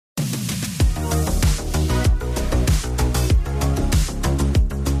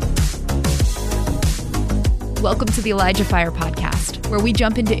Welcome to the ElijahFire podcast, where we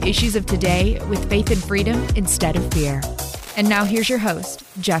jump into issues of today with faith and freedom instead of fear. And now here's your host,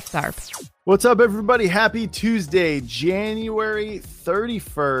 Jeff Tharp. What's up, everybody? Happy Tuesday, January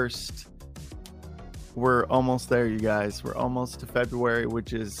 31st. We're almost there, you guys. We're almost to February,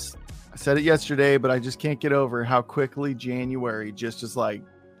 which is, I said it yesterday, but I just can't get over how quickly January just is like,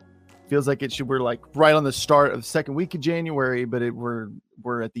 feels like it should, we're like right on the start of the second week of January, but we're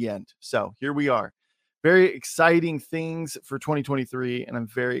at the end. So here we are. Very exciting things for 2023, and I'm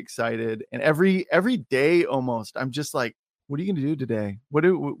very excited. And every day almost, I'm just like, what are you going to do today? What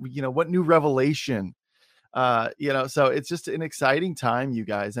new revelation? So it's just an exciting time, you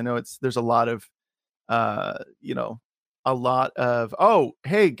guys. I know there's a lot of, oh,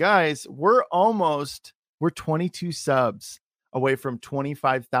 hey guys, we're 22 subs away from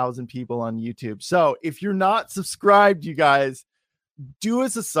 25,000 people on YouTube. So if you're not subscribed, you guys, do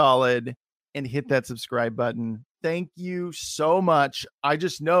us a solid and hit that subscribe button. Thank you so much. I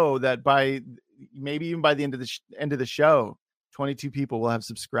just know that maybe even by the end of the show, 22 people will have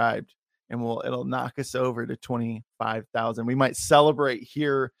subscribed, and it'll knock us over to 25,000. We might celebrate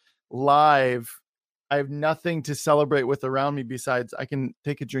here live. I have nothing to celebrate with around me besides I can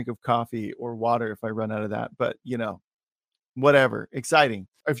take a drink of coffee or water if I run out of that. But whatever. Exciting.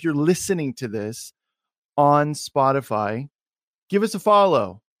 If you're listening to this on Spotify, give us a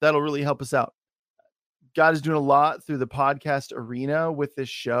follow. That'll really help us out. God is doing a lot through the podcast arena with this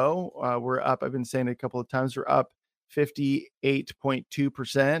show. We're up. I've been saying it a couple of times. We're up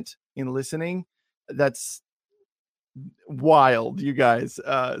 58.2% in listening. That's wild, you guys.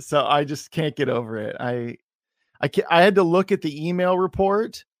 So I just can't get over it. I had to look at the email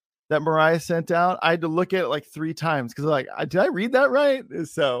report that Mariah sent out. I had to look at it like 3 times because like, did I read that right?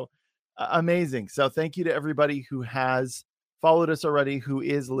 So amazing. So thank you to everybody who has followed us already, who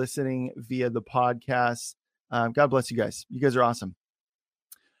is listening via the podcast. God bless you guys. You guys are awesome.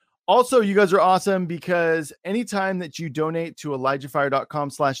 Also, you guys are awesome because anytime that you donate to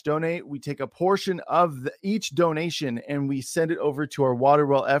ElijahFire.com/donate, we take a portion of each donation and we send it over to our water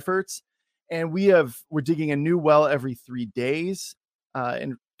well efforts. And we're digging a new well every 3 days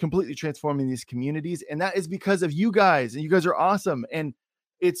and completely transforming these communities. And that is because of you guys, and you guys are awesome. And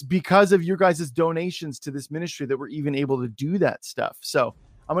it's because of your guys' donations to this ministry that we're even able to do that stuff. So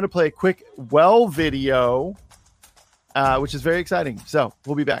I'm going to play a quick well video, which is very exciting. So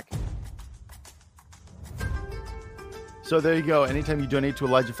we'll be back. So there you go. Anytime you donate to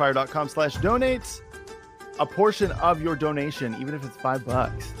ElijahFire.com/donate, a portion of your donation, even if it's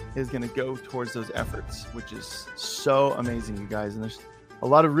 $5, is going to go towards those efforts, which is so amazing, you guys. And there's a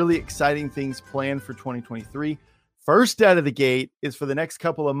lot of really exciting things planned for 2023. First out of the gate is for the next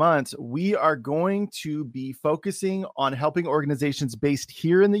couple of months, we are going to be focusing on helping organizations based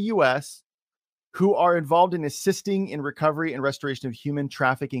here in the U.S. who are involved in assisting in recovery and restoration of human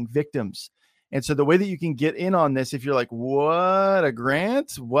trafficking victims. And so the way that you can get in on this, if you're like, what, a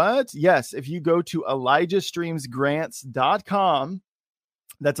grant? What? Yes, if you go to ElijahStreamsGrants.com,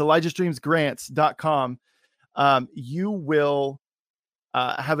 that's ElijahStreamsGrants.com, you will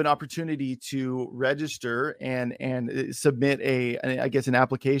have an opportunity to register and submit an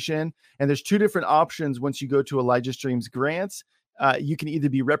application. And there's 2 different options. Once you go to Elijah Streams Grants, you can either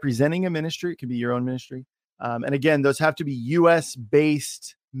be representing a ministry. It can be your own ministry. And again, those have to be US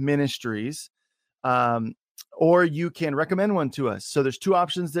based ministries, or you can recommend one to us. So there's 2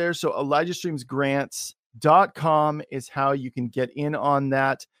 options there. So ElijahStreamsGrants.com is how you can get in on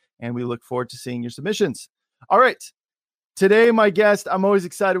that. And we look forward to seeing your submissions. All right. Today, my guest, I'm always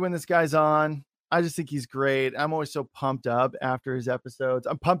excited when this guy's on. I just think he's great. I'm always so pumped up after his episodes.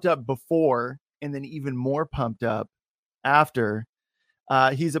 I'm pumped up before and then even more pumped up after.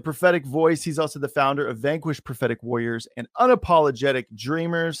 He's a prophetic voice. He's also the founder of Vanquish Prophetic Warriors and Unapologetic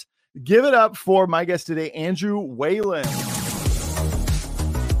Dreamers. Give it up for my guest today, Andrew Whalen.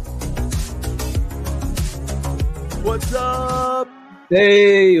 What's up?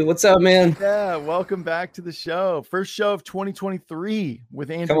 Hey, what's up, man? Yeah, welcome back to the show. First show of 2023 with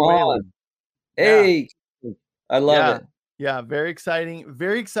Andrew Come on. Whalen. Hey, I love it. Yeah, very exciting.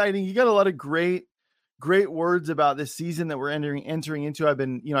 Very exciting. You got a lot of great words about this season that we're entering into.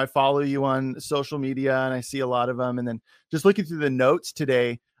 I follow you on social media and I see a lot of them. And then just looking through the notes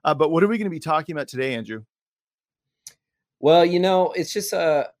today. But what are we going to be talking about today, Andrew? Well, it's just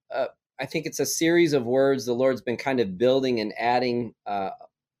I think it's a series of words the Lord's been kind of building and adding,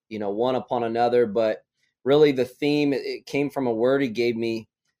 one upon another. But really the theme, it came from a word he gave me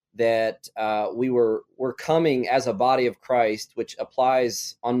that we're coming as a body of Christ, which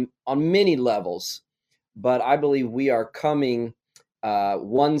applies on many levels. But I believe we are coming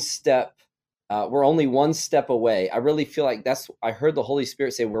one step we're only one step away. I really feel like I heard the Holy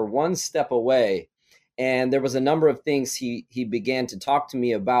Spirit say we're one step away. And there was a number of things he began to talk to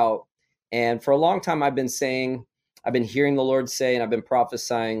me about. And for a long time, I've been hearing the Lord say, and I've been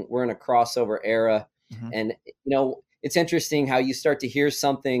prophesying, we're in a crossover era. Mm-hmm. And, it's interesting how you start to hear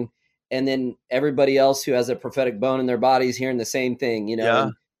something and then everybody else who has a prophetic bone in their body is hearing the same thing,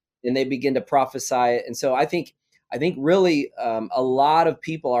 and they begin to prophesy it. And so I think really a lot of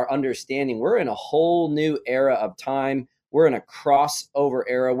people are understanding we're in a whole new era of time. We're in a crossover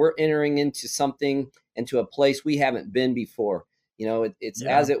era. We're entering into a place we haven't been before. It's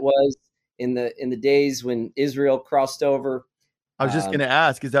as it was in the days when Israel crossed over. I was just going to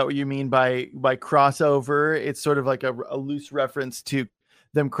ask, is that what you mean by crossover? It's sort of like a loose reference to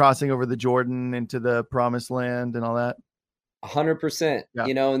them crossing over the Jordan into the promised land and all that. 100%.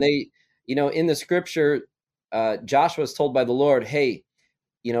 And they, in the scripture, Joshua was told by the Lord, hey,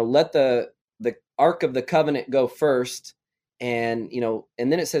 let the Ark of the Covenant go first. And,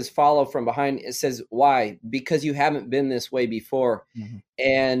 and then it says follow from behind. It says, why? Because you haven't been this way before. Mm-hmm.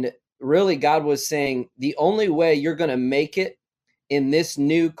 And really God was saying the only way you're going to make it in this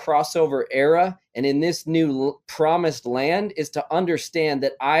new crossover era and in this new promised land is to understand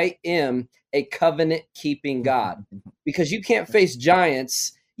that I am a covenant keeping God, because you can't face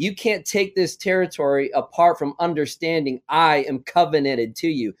giants. You can't take this territory apart from understanding I am covenanted to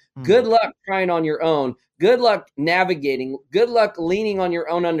you. Good luck trying on your own. Good luck navigating. Good luck leaning on your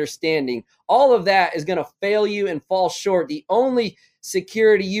own understanding. All of that is going to fail you and fall short. The only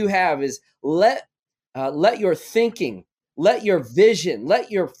security you have is let your thinking, let your vision, let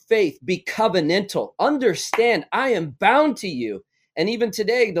your faith be covenantal. Understand I am bound to you. And even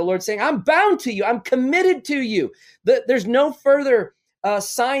today, the Lord's saying, I'm bound to you. I'm committed to you. There's no further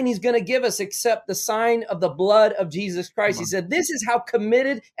sign he's going to give us except the sign of the blood of Jesus Christ. He said, this is how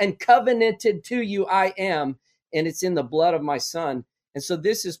committed and covenanted to you I am. And it's in the blood of my son. And so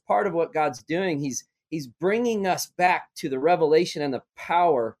this is part of what God's doing. He's bringing us back to the revelation and the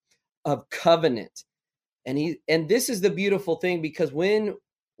power of covenant. And this is the beautiful thing, because when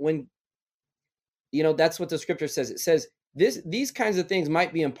that's what the scripture says. It says these kinds of things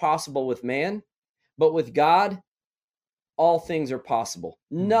might be impossible with man, but with God, all things are possible.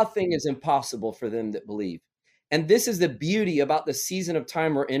 Nothing is impossible for them that believe. And this is the beauty about the season of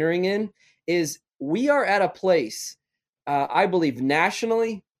time we're entering in, is we are at a place, I believe,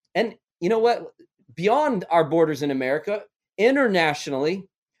 nationally, and beyond our borders in America, internationally,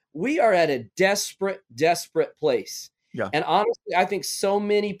 we are at a desperate place. Yeah. And honestly, I think so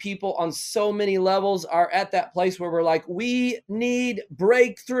many people on so many levels are at that place where we're like, we need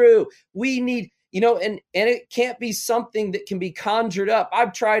breakthrough. We need, and it can't be something that can be conjured up.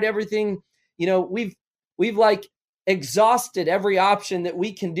 I've tried everything, we've like exhausted every option that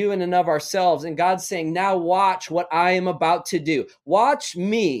we can do in and of ourselves. And God's saying, now watch what I am about to do. Watch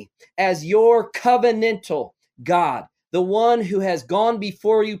me as your covenantal God, the one who has gone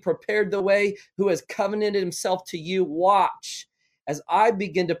before you, prepared the way, who has covenanted himself to you. Watch as I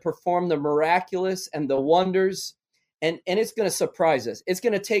begin to perform the miraculous and the wonders, and it's going to surprise us. It's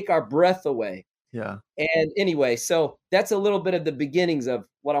going to take our breath away. Yeah. And anyway, so that's a little bit of the beginnings of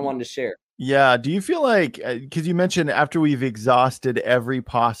what I wanted to share. Yeah. Do you feel like, because you mentioned after we've exhausted every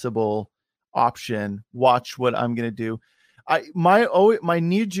possible option, watch what I'm going to do. My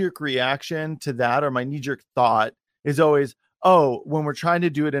knee-jerk reaction to that, or my knee-jerk thought, is always, when we're trying to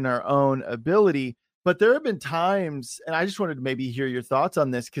do it in our own ability. But there have been times, and I just wanted to maybe hear your thoughts on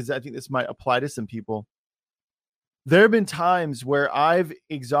this, because I think this might apply to some people. There have been times where I've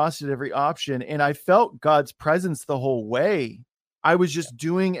exhausted every option and I felt God's presence the whole way. I was just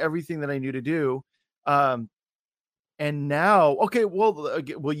doing everything that I knew to do. And now,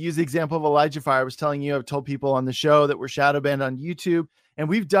 we'll use the example of ElijahFire. I was telling you, I've told people on the show that we're shadow banned on YouTube, and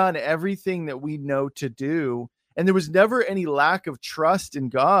we've done everything that we know to do. And there was never any lack of trust in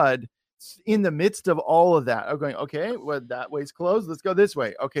God in the midst of all of that. I'm going, okay, well, that way's closed. Let's go this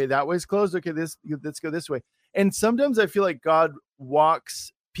way. Okay, that way's closed. Okay, let's go this way. And sometimes I feel like God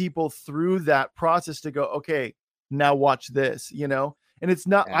walks people through that process to go, okay, now watch this, and it's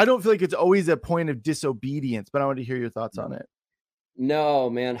not, I don't feel like it's always a point of disobedience, but I want to hear your thoughts on it. No,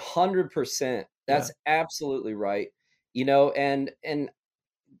 man, 100%. That's absolutely right. And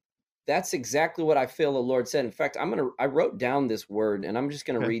that's exactly what I feel the Lord said. In fact, I wrote down this word, and I'm just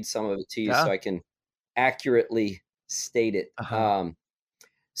going to read some of it to you so I can accurately state it.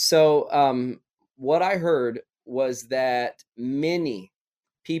 What I heard was that many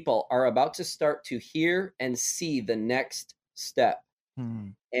people are about to start to hear and see the next step.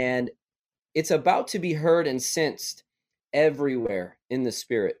 And it's about to be heard and sensed everywhere in the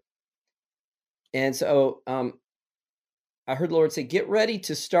spirit. And so I heard the Lord say, get ready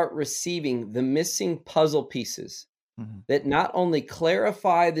to start receiving the missing puzzle pieces that not only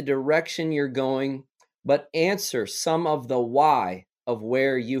clarify the direction you're going, but answer some of the why of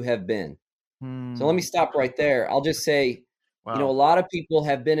where you have been. So let me stop right there. I'll just say, a lot of people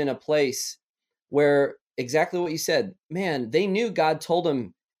have been in a place where exactly what you said, man, they knew God told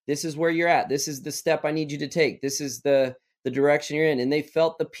them, this is where you're at. This is the step I need you to take. This is the direction you're in. And they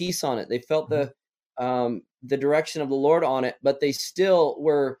felt the peace on it. They felt the direction of the Lord on it, but they still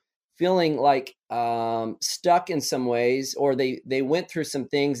were feeling like stuck in some ways, or they went through some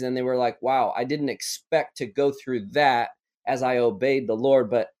things and they were like, wow, I didn't expect to go through that as I obeyed the Lord,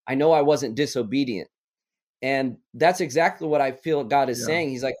 but I know I wasn't disobedient. And that's exactly what I feel God is saying.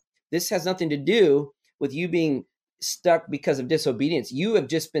 He's like, this has nothing to do with you being stuck because of disobedience. You have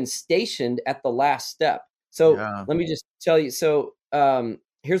just been stationed at the last step. So let me just tell you. So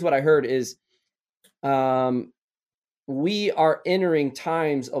here's what I heard is we are entering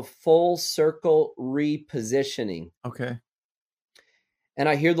times of full circle repositioning. Okay. And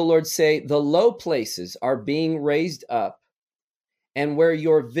I hear the Lord say, the low places are being raised up, and where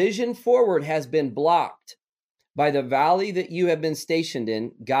your vision forward has been blocked by the valley that you have been stationed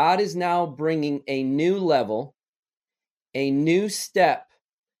in, God is now bringing a new level, a new step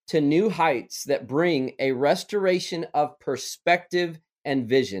to new heights that bring a restoration of perspective and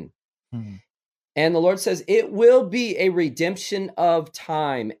vision. And the Lord says it will be a redemption of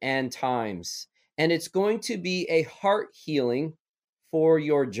time and times, and it's going to be a heart healing for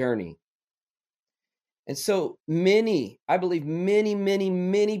your journey. And so I believe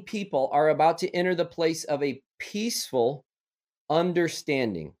many people are about to enter the place of a peaceful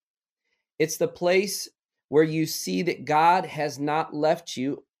understanding. It's the place where you see that God has not left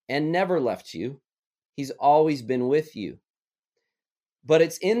you and never left you. He's always been with you. But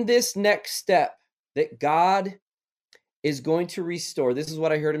it's in this next step that God is going to restore. This is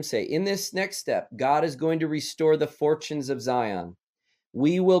what I heard him say. In this next step, God is going to restore the fortunes of Zion.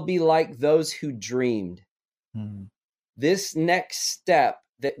 We will be like those who dreamed. This next step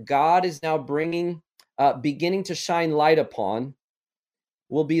that God is now beginning to shine light upon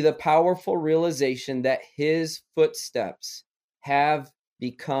will be the powerful realization that his footsteps have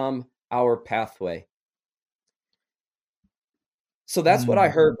become our pathway. So that's what I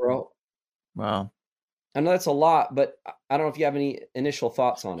heard, bro. Wow. I know that's a lot, but I don't know if you have any initial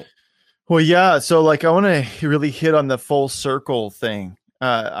thoughts on it. Well, yeah. So like, I want to really hit on the full circle thing.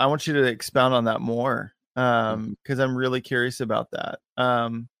 I want you to expound on that more. Cause I'm really curious about that.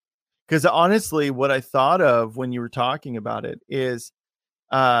 Cause honestly, what I thought of when you were talking about it is,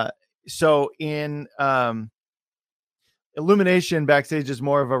 so in, Illumination Backstage is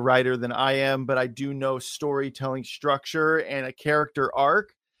more of a writer than I am, but I do know storytelling structure and a character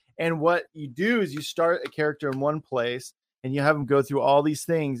arc. And what you do is you start a character in one place and you have them go through all these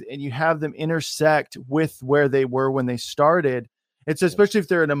things and you have them intersect with where they were when they started. It's especially if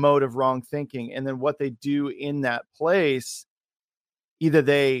they're in a mode of wrong thinking. And then what they do in that place, either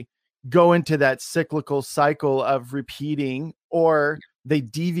they go into that cyclical cycle of repeating or they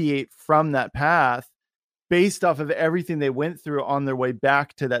deviate from that path based off of everything they went through on their way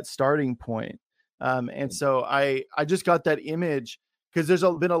back to that starting point. And so I just got that image because there's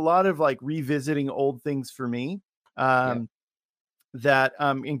been a lot of like revisiting old things for me. And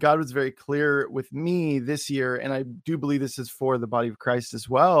God was very clear with me this year. And I do believe this is for the body of Christ as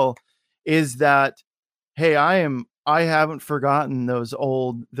well, is that, hey, I haven't forgotten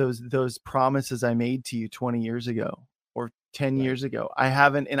those promises I made to you 20 years ago or 10 years ago. I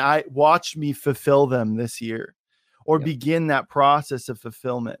haven't, and I watched me fulfill them this year or begin that process of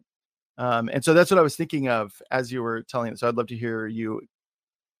fulfillment. And so that's what I was thinking of as you were telling it. So I'd love to hear you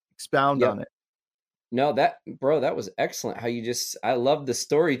expound on it. No, that was excellent. I love the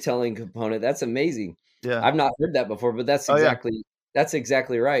storytelling component. That's amazing. Yeah. I've not heard that before, but that's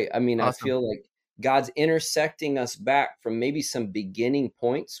exactly right. I mean, awesome. I feel like God's intersecting us back from maybe some beginning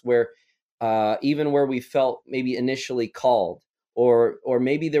points where even where we felt maybe initially called, or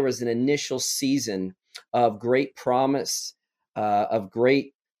maybe there was an initial season of great promise, of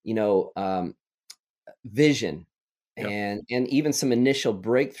great, vision, and even some initial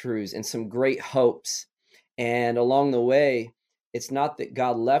breakthroughs and some great hopes. And along the way, it's not that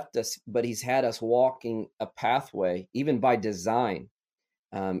God left us, but he's had us walking a pathway, even by design.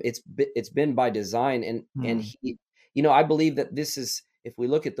 It's been by design. And he, I believe that this is, if we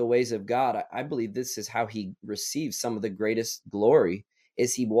look at the ways of God, I believe this is how he receives some of the greatest glory,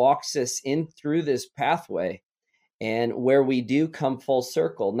 is he walks us in through this pathway. And where we do come full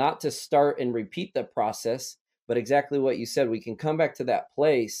circle, not to start and repeat the process, but exactly what you said, we can come back to that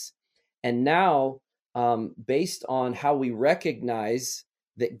place And now, based on how we recognize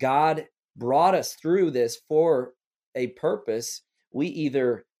that God brought us through this for a purpose, we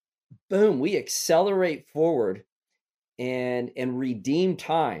either, boom, we accelerate forward and redeem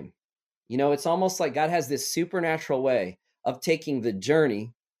time. You know, it's almost like God has this supernatural way of taking the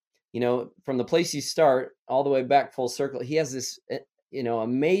journey, you know, from the place you start all the way back full circle. He has this, you know,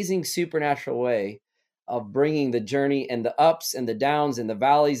 amazing supernatural way of bringing the journey and the ups and the downs and the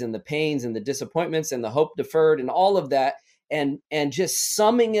valleys and the pains and the disappointments and the hope deferred and all of that, and just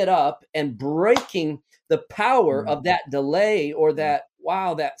summing it up and breaking the power of that delay or that,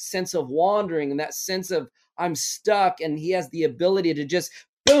 wow, that sense of wandering and that sense of I'm stuck. And he has the ability to just,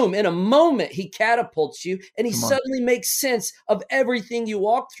 boom, in a moment, he catapults you and he suddenly makes sense of everything you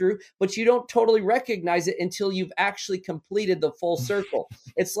walked through, but you don't totally recognize it until you've actually completed the full circle.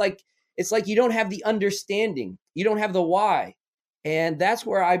 It's like you don't have the understanding. You don't have the why. And that's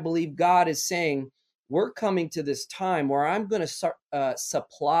where I believe God is saying, we're coming to this time where I'm going to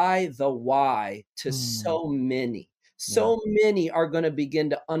supply the why to so many. So many are going to begin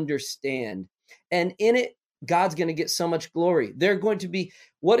to understand. And in it, God's going to get so much glory. They're going to be,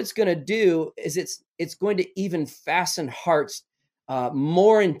 what it's going to do is it's going to even fasten hearts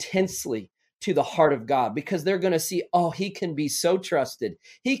more intensely to the heart of God, because they're going to see, oh, he can be so trusted.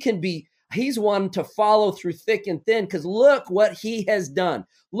 He's one to follow through thick and thin, because look what he has done.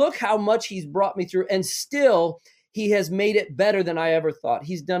 Look how much he's brought me through. And still, he has made it better than I ever thought.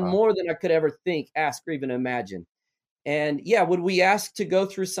 He's done more than I could ever think, ask, or even imagine. And yeah, would we ask to go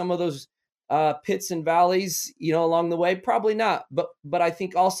through some of those pits and valleys, you know, along the way? Probably not. But I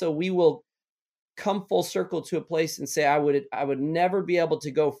think also we will come full circle to a place and say, I would never be able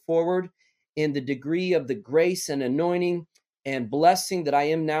to go forward in the degree of the grace and anointing and blessing that I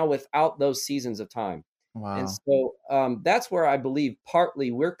am now without those seasons of time. Wow. And so that's where I believe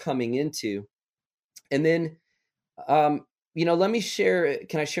partly we're coming into. And then, you know, let me share.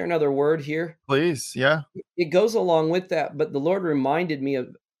 Can I share another word here? Please. Yeah. It goes along with that. But the Lord reminded me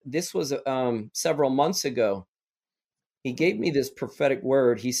of, this was several months ago. He gave me this prophetic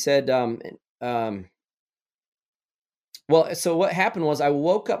word. He said, well, so what happened was I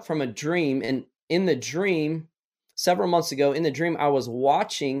woke up from a dream, and in the dream, several months ago, in the dream, I was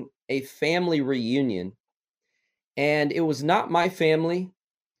watching a family reunion, and it was not my family.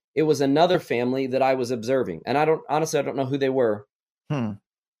 It was another family that I was observing. And I don't know who they were.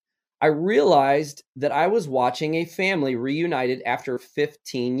 I realized that I was watching a family reunited after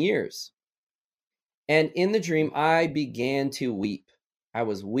 15 years. And in the dream, I began to weep. I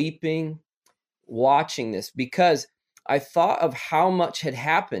was weeping, watching this, because I thought of how much had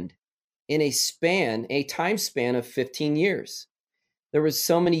happened in a time span of 15 years. There was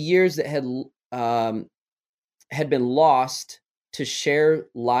so many years that had been lost to share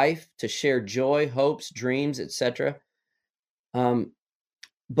life, to share joy, hopes, dreams, etc.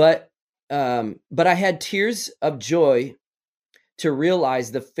 But I had tears of joy to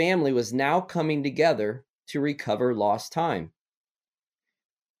realize the family was now coming together to recover lost time.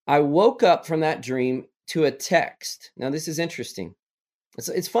 I woke up from that dream to a text. Now, this is interesting.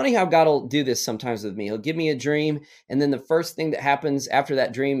 It's funny how God will do this sometimes with me. He'll give me a dream, and then the first thing that happens after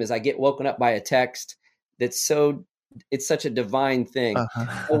that dream is I get woken up by a text it's such a divine thing.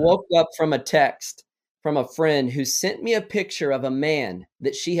 I woke up from a text from a friend who sent me a picture of a man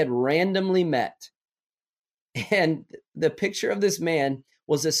that she had randomly met. And the picture of this man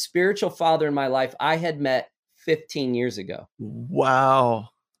was a spiritual father in my life I had met 15 years ago. Wow.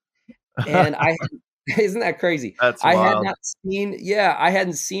 And isn't that crazy? That's wild. I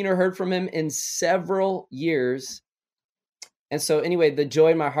hadn't seen or heard from him in several years. And so anyway, the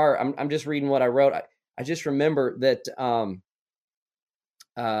joy in my heart, I'm just reading what I wrote. I just remember that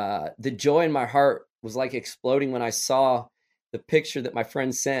the joy in my heart was like exploding when I saw the picture that my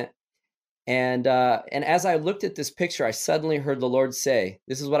friend sent. And as I looked at this picture, I suddenly heard the Lord say,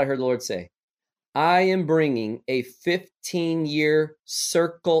 this is what I heard the Lord say: I am bringing a 15-year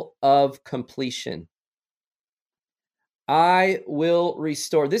circle of completion. I will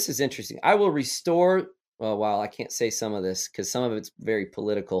restore. This is interesting. I will restore. Oh, wow. I can't say some of this because some of it's very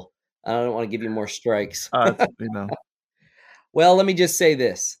political. I don't want to give you more strikes. Well, let me just say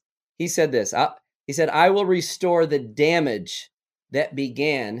this. He said this. He said, I will restore the damage that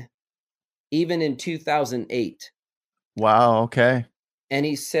began even in 2008. Wow. Okay. And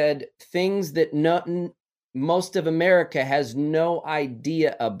he said things that most of America has no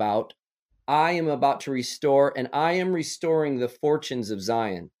idea about, I am about to restore, and I am restoring the fortunes of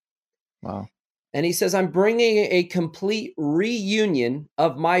Zion. Wow. And he says, I'm bringing a complete reunion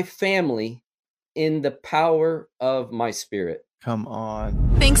of my family in the power of my spirit. Come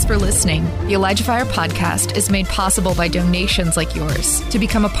on. Thanks for listening. The ElijahFire podcast is made possible by donations like yours. To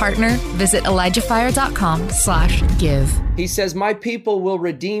become a partner, visit ElijahFire.com/give. He says, my people will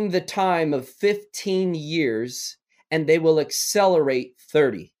redeem the time of 15 years and they will accelerate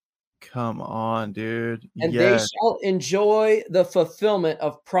 30. Come on, dude. And yes. they shall enjoy the fulfillment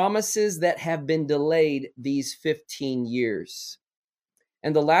of promises that have been delayed these 15 years.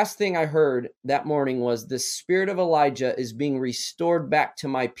 And the last thing I heard that morning was the spirit of Elijah is being restored back to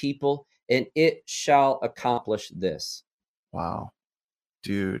my people, and it shall accomplish this. Wow.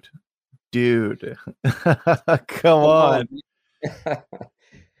 Dude. Come on.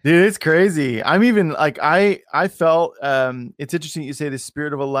 Dude, it's crazy. I'm even like, I felt, it's interesting you say the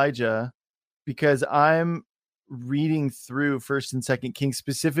spirit of Elijah, because I'm reading through 1st and 2nd Kings,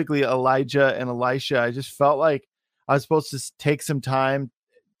 specifically Elijah and Elisha. I just felt like I was supposed to take some time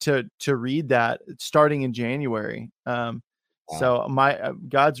to read that starting in January. Wow. So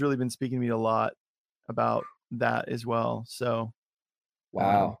God's really been speaking to me a lot about that as well. So,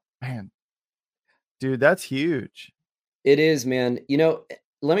 wow, man, dude, that's huge. It is, man. You know,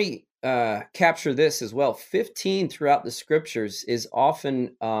 let me capture this as well. 15 throughout the scriptures is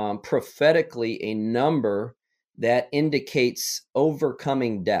often prophetically a number that indicates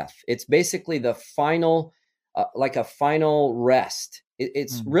overcoming death. It's basically the final, like a final rest.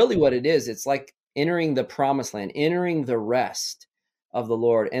 It's really what it is. It's like entering the promised land, entering the rest of the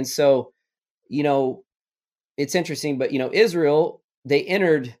Lord. And so, you know, it's interesting, but, you know, Israel, they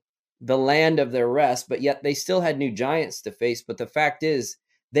entered the land of their rest, but yet they still had new giants to face. But the fact is,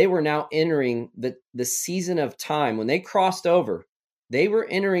 they were now entering the season of time. When they crossed over, they were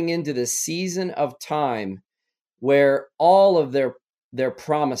entering into the season of time where all of their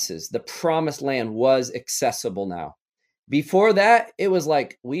promises, the promised land, was accessible now. Before that, it was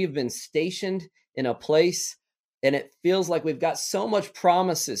like we've been stationed in a place and it feels like we've got so much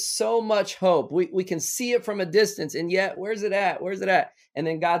promises, so much hope. We can see it from a distance, and yet where's it at? Where's it at? And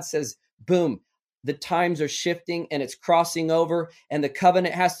then God says, boom, the times are shifting and it's crossing over, and the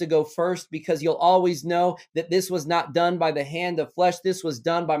covenant has to go first, because you'll always know that this was not done by the hand of flesh. This was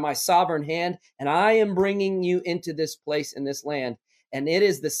done by my sovereign hand, and I am bringing you into this place in this land. And it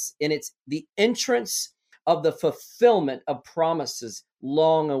is this, and it's the entrance of the fulfillment of promises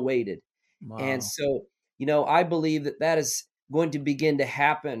long awaited. Wow. And so, you know, I believe that is going to begin to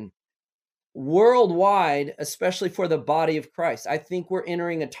happen worldwide, especially for the body of Christ. I think we're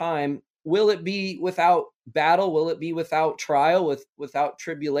entering a time. Will it be without battle? Will it be without trial, without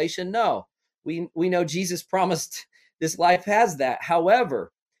tribulation? No. We know Jesus promised this life has that.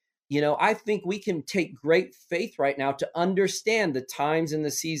 However, you know, I think we can take great faith right now to understand the times and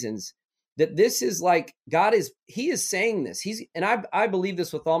the seasons, that this is like he is saying this. I believe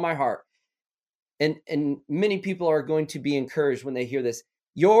this with all my heart. And many people are going to be encouraged when they hear this.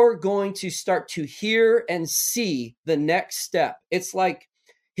 You're going to start to hear and see the next step. It's like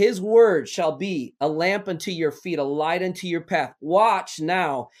his word shall be a lamp unto your feet, a light unto your path. Watch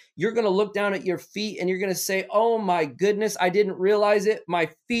now. You're going to look down at your feet and you're going to say, oh my goodness, I didn't realize it.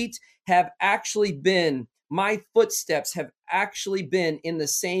 My footsteps have actually been in the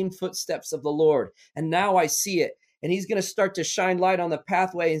same footsteps of the Lord. And now I see it. And he's going to start to shine light on the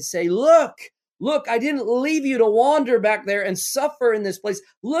pathway and say, look, I didn't leave you to wander back there and suffer in this place.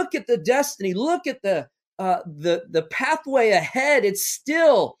 Look at the destiny. Look at the pathway ahead. It's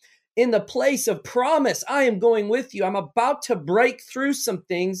still in the place of promise. I am going with you. I'm about to break through some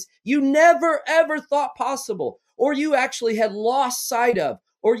things you never, ever thought possible, or you actually had lost sight of.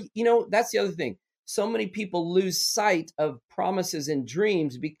 Or, you know, that's the other thing. So many people lose sight of promises and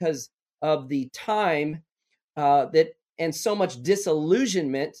dreams because of the time and so much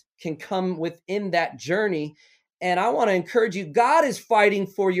disillusionment can come within that journey. And I want to encourage you, God is fighting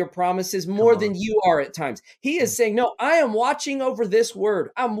for your promises more than you are at times. He is saying, no, I am watching over this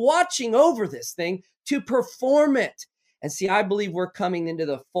word. I'm watching over this thing to perform it. And see, I believe we're coming into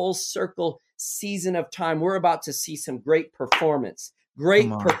the full circle season of time. We're about to see some great performance.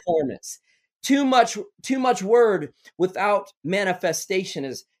 Too much word without manifestation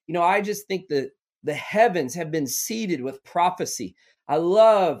is, you know, I just think that the heavens have been seeded with prophecy.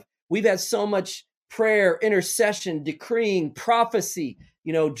 We've had so much prayer, intercession, decreeing, prophecy,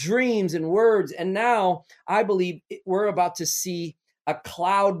 you know, dreams and words. And now I believe we're about to see a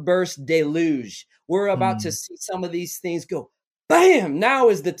cloudburst deluge. We're about to see some of these things go, bam, now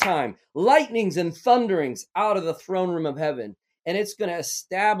is the time. Lightnings and thunderings out of the throne room of heaven. And it's going to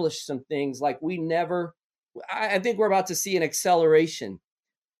establish some things like I think we're about to see an acceleration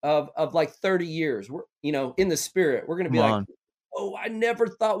of like 30 years. We're, you know, in the spirit, we're going to be like, oh, I never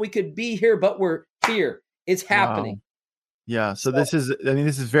thought we could be here, but we're here. It's happening. Yeah. So So this is, I mean,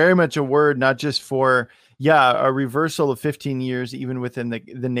 this is very much a word, not just for, a reversal of 15 years, even within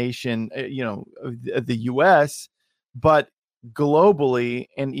the nation, of the US, but globally,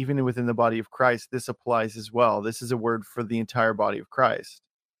 and even within the body of Christ, this applies as well. This is a word for the entire body of Christ.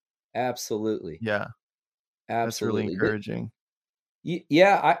 absolutely, Yeah. That's really absolutely. encouraging.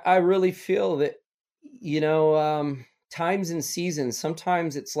 Yeah, I really feel that, times and seasons,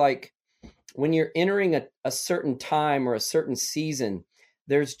 sometimes it's like when you're entering a certain time or a certain season,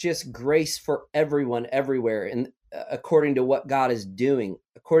 there's just grace for everyone everywhere. And according to what God is doing,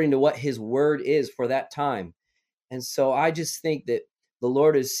 according to what his word is for that time. And so I just think that the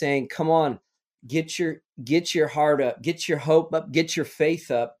Lord is saying, come on, get your heart up, get your hope up, get your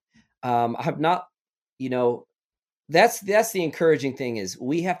faith up. I've not, you know, that's the encouraging thing is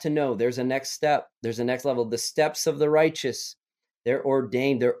we have to know there's a next step. There's a next level. The steps of the righteous, they're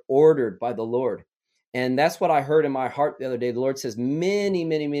ordained, they're ordered by the Lord. And that's what I heard in my heart the other day. The Lord says many,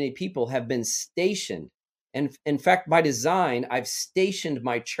 many, many people have been stationed. And in fact, by design, I've stationed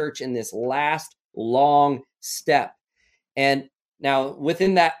my church in this last long step. And now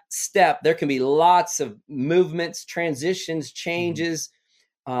within that step, there can be lots of movements, transitions, changes.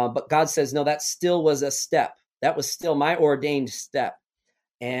 But God says, no, that still was a step. That was still my ordained step.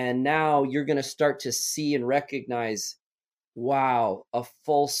 And now you're going to start to see and recognize, wow, a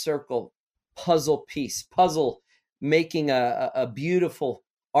full circle puzzle making a beautiful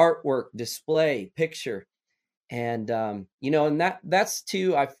artwork, display, picture. And, and that's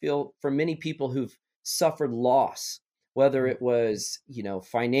too, I feel for many people who've suffered loss, whether it was,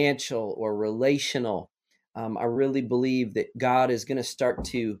 financial or relational. I really believe that God is going to start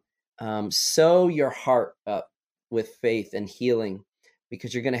to sew your heart up with faith and healing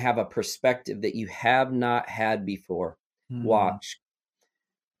because you're going to have a perspective that you have not had before. Hmm. Watch.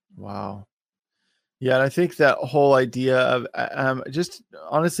 Wow. Yeah, and I think that whole idea of just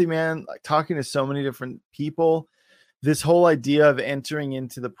honestly, man, like talking to so many different people, this whole idea of entering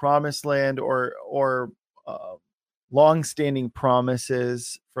into the promised land or uh, long-standing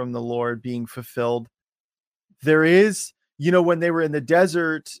promises from the Lord being fulfilled. There is, when they were in the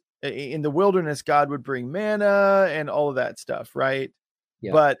desert, in the wilderness, God would bring manna and all of that stuff, right?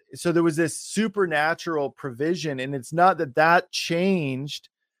 Yep. But so there was this supernatural provision, and it's not that changed,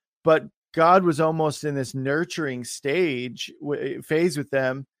 but God was almost in this nurturing phase with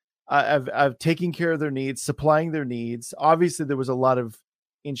them, of taking care of their needs, supplying their needs. Obviously, there was a lot of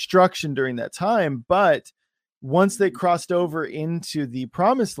instruction during that time, but once they crossed over into the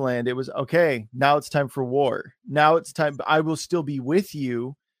promised land, it was okay. Now it's time for war. Now it's time. I will still be with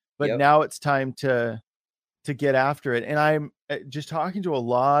you, but Yep. now it's time to get after it. And I'm just talking to a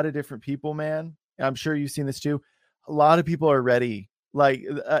lot of different people, man. And I'm sure you've seen this too. A lot of people are ready. Like,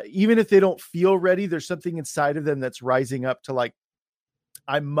 even if they don't feel ready, there's something inside of them that's rising up to like,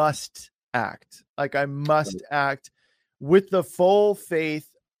 I must act. Like, I must act with the full faith,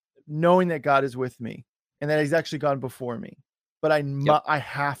 knowing that God is with me and that he's actually gone before me. But Yep. I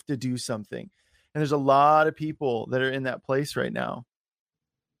have to do something. And there's a lot of people that are in that place right now.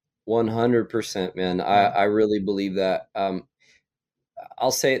 100%, man. Yeah. I really believe that.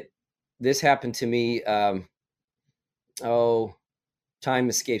 I'll say it. This happened to me. Time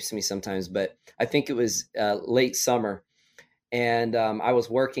escapes me sometimes, but I think it was late summer, and I was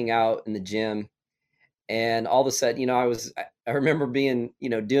working out in the gym, and all of a sudden, I remember being,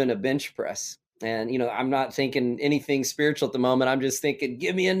 doing a bench press, and I'm not thinking anything spiritual at the moment. I'm just thinking,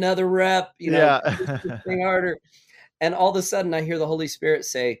 give me another rep, push this Yeah. thing harder, and all of a sudden, I hear the Holy Spirit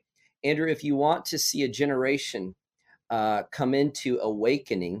say, Andrew, if you want to see a generation come into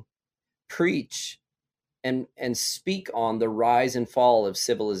awakening, preach and speak on the rise and fall of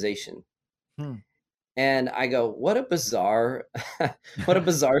civilization. Hmm. And I go, what a bizarre, what a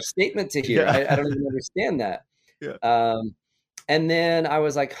bizarre statement to hear. I don't Yeah. even understand that. Yeah. And then I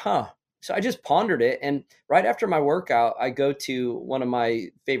was like, huh. So I just pondered it. And right after my workout, I go to one of my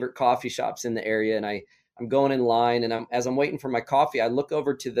favorite coffee shops in the area, and I'm going in line. And as I'm waiting for my coffee, I look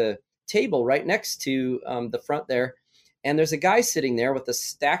over to the table right next to the front there, and there's a guy sitting there with a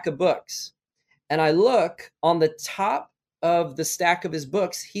stack of books. And I look on the top of the stack of his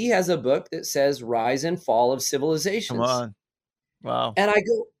books, he has a book that says Rise and Fall of Come Civilizations. on. Wow. And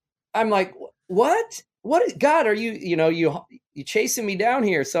I'm like, what? What is God? Are you chasing me down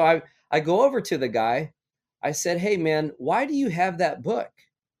here? So I go over to the guy. I said, hey man, why do you have that book?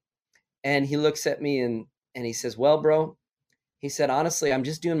 And he looks at me and he says, well, bro, he said, honestly, I'm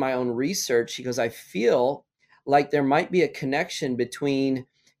just doing my own research. He goes, I feel like there might be a connection between,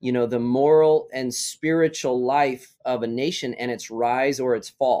 the moral and spiritual life of a nation and its rise or its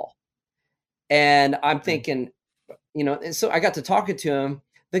fall. And I'm thinking, and so I got to talking to him.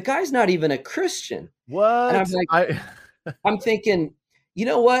 The guy's not even a Christian. And I'm What? like, I'm thinking, you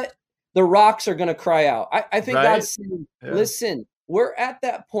know what? The rocks are going to cry out. I think Right? God's saying, Yeah. listen, we're at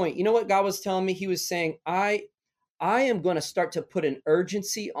that point. You know what God was telling me? He was saying, I am going to start to put an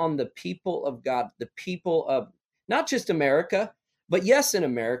urgency on the people of God, the people of not just America, but yes, in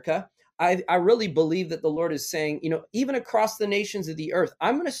America. I really believe that the Lord is saying, even across the nations of the earth,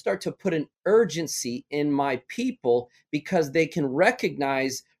 I'm going to start to put an urgency in my people because they can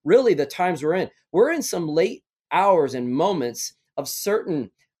recognize really the times we're in. We're in some late hours and moments of certain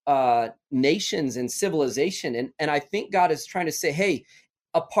nations and civilization. And I think God is trying to say, hey,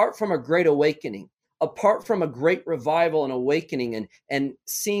 apart from a great awakening, apart from a great revival and awakening and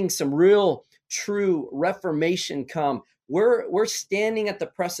seeing some real true reformation come, we're standing at the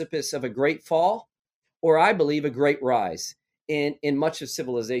precipice of a great fall, or I believe a great rise in much of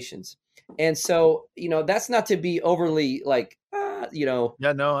civilizations. And so, that's not to be overly like,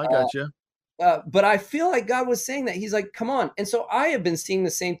 Yeah, no, I got you. but I feel like God was saying that. He's like, come on. And so I have been seeing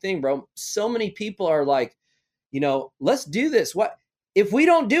the same thing, bro. So many people are like, let's do this. What if we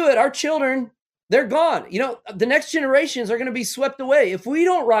don't do it? Our children, they're gone. The next generations are going to be swept away if we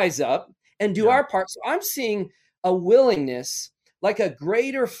don't rise up and do our part. So I'm seeing a willingness, like a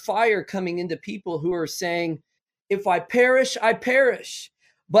greater fire coming into people who are saying, if I perish, I perish.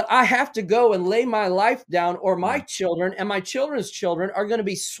 But I have to go and lay my life down, or my children and my children's children are going to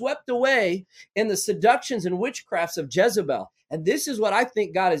be swept away in the seductions and witchcrafts of Jezebel. And this is what I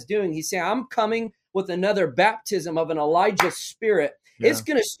think God is doing. He's saying, I'm coming with another baptism of an Elijah spirit. Yeah. It's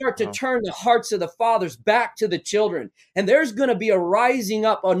going to start to turn the hearts of the fathers back to the children. And there's going to be a rising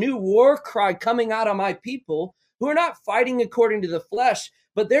up, a new war cry coming out of my people who are not fighting according to the flesh,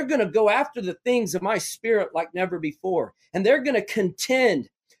 but they're going to go after the things of my spirit like never before. And they're going to contend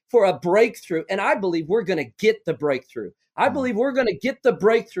for a breakthrough. And I believe we're going to get the breakthrough. I believe we're going to get the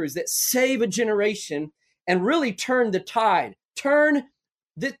breakthroughs that save a generation and really turn the tide, turn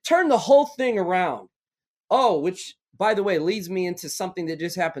the whole thing around. Oh, which, by the way, leads me into something that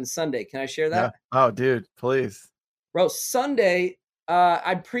just happened Sunday. Can I share that? Yeah. Oh, dude, please. Bro, Sunday,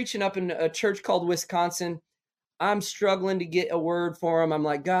 I'm preaching up in a church called Wisconsin. I'm struggling to get a word for him. I'm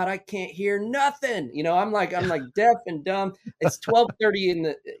like, God, I can't hear nothing. I'm like deaf and dumb. It's 12:30 in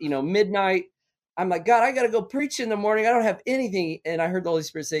the, midnight. I'm like, God, I got to go preach in the morning. I don't have anything. And I heard the Holy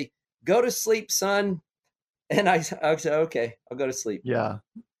Spirit say, go to sleep, son. And I said, okay, I'll go to sleep. Yeah.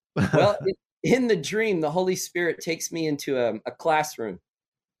 Well, in the dream, the Holy Spirit takes me into a classroom.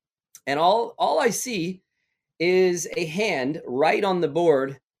 And all I see is a hand right on the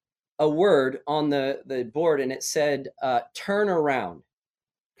board, a word on the board, and it said, turn around.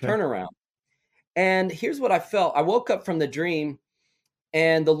 Okay. Turn around. And here's what I felt. I woke up from the dream,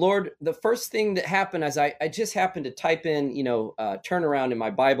 and the Lord, the first thing that happened as I just happened to type in, turn around in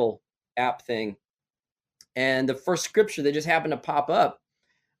my Bible app thing. And the first scripture that just happened to pop up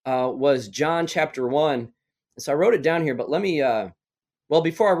was John chapter 1. So I wrote it down here, but let me,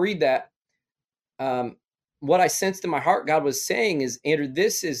 before I read that, what I sensed in my heart God was saying is, Andrew,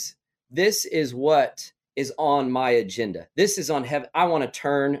 this is what is on my agenda. This is on heaven. I want to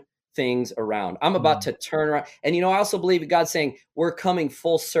turn things around. I'm about to turn around. And, I also believe God's saying we're coming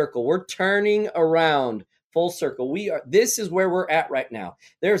full circle. We're turning around full circle. This is where we're at right now.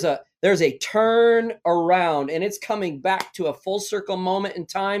 There's a turn around, and it's coming back to a full circle moment in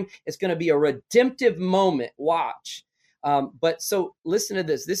time. It's going to be a redemptive moment. Watch. But so listen to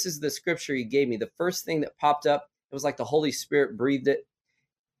this. This is the scripture he gave me. The first thing that popped up, it was like the Holy Spirit breathed it.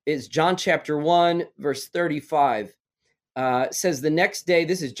 Is John chapter 1, verse 35. It says the next day,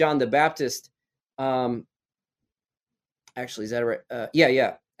 this is John the Baptist. Actually, is that right?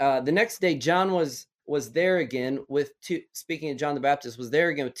 Yeah. The next day, John was there again with two, speaking of John the Baptist, was there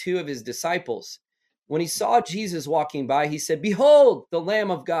again with two of his disciples. When he saw Jesus walking by, he said, behold, the Lamb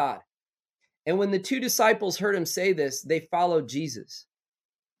of God. And when the two disciples heard him say this, they followed Jesus.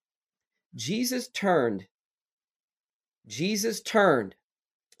 Jesus turned.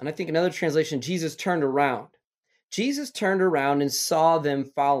 And I think another translation, Jesus turned around. Jesus turned around and saw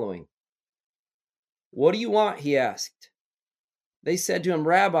them following. What do you want? He asked. They said to him,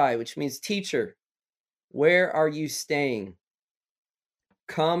 Rabbi, which means teacher, where are you staying?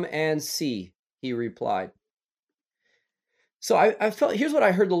 Come and see, he replied. So I felt, here's what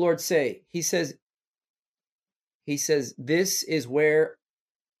I heard the Lord say. He says, this is where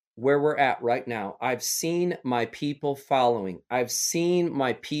we're at right now. I've seen my people following. I've seen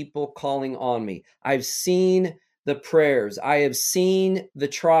my people calling on me. I've seen the prayers. I have seen the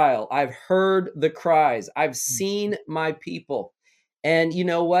trial. I've heard the cries. I've seen my people. And you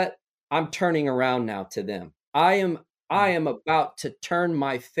know what? I'm turning around now to them. I am about to turn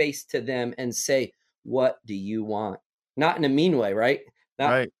my face to them and say, what do you want? Not in a mean way, right? Not,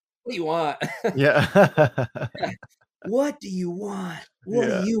 Right. what do you want? Yeah. What do you want? What do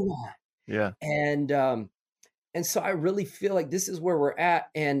Yeah. you want? Yeah. And so I really feel like this is where we're at.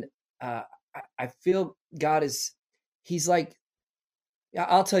 And I feel God he's like,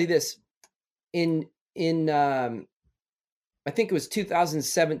 I'll tell you this, in I think it was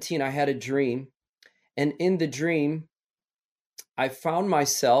 2017, I had a dream. And in the dream, I found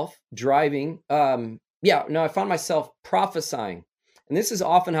myself driving. I found myself prophesying. And this is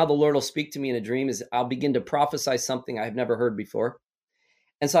often how the Lord will speak to me in a dream, is I'll begin to prophesy something I've never heard before.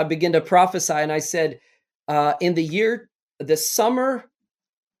 And so I begin to prophesy. And I said, in the summer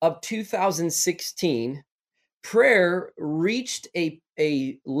of 2016, prayer reached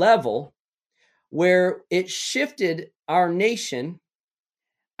a level where it shifted our nation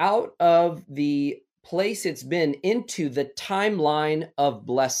out of the place it's been into the timeline of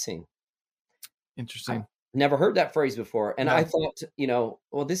blessing. Interesting. Never heard that phrase before. And No. I thought,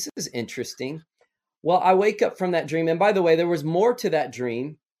 well, this is interesting. Well, I wake up from that dream. And by the way, there was more to that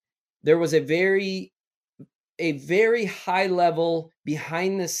dream. There was a very high level,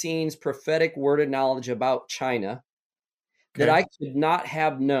 behind the scenes prophetic word of knowledge about China that I could not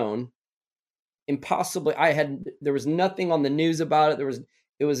have known. Impossibly. There was nothing on the news about it.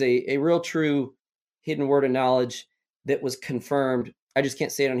 It was a real true hidden word of knowledge that was confirmed. I just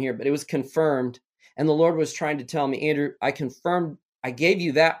can't say it on here, but it was confirmed. And the Lord was trying to tell me, Andrew, I gave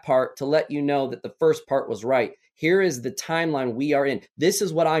you that part to let you know that the first part was right. Here is the timeline we are in. This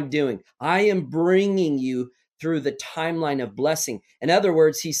is what I'm doing. I am bringing you through the timeline of blessing. In other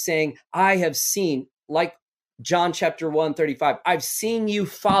words, he's saying, I have seen, like John chapter 1:35, I've seen you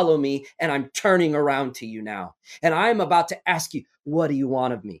follow me, and I'm turning around to you now. And I'm about to ask you, what do you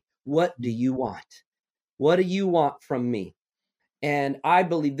want of me? What do you want? What do you want from me? And I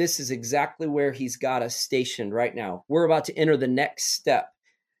believe this is exactly where he's got us stationed right now. We're about to enter the next step.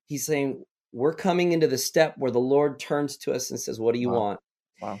 He's saying, we're coming into the step where the Lord turns to us and says, what do you want?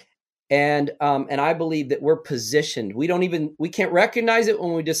 Wow. And I believe that we're positioned. We can't recognize it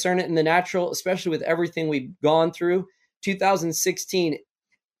when we discern it in the natural, especially with everything we've gone through. 2016,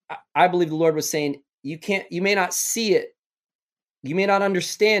 I believe the Lord was saying, you may not see it, you may not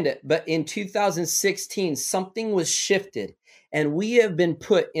understand it, but in 2016, something was shifted, and we have been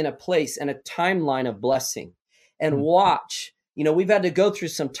put in a place and a timeline of blessing. And watch, we've had to go through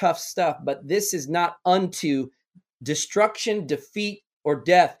some tough stuff, but this is not unto destruction, defeat, or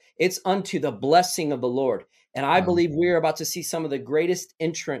death. It's unto the blessing of the Lord. And I believe we're about to see some of the greatest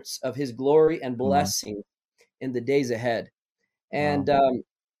entrance of his glory and blessing in the days ahead. And,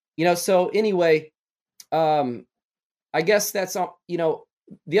 so anyway, I guess that's,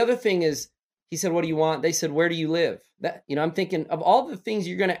 the other thing is, he said, what do you want? They said, where do you live? That, I'm thinking of all the things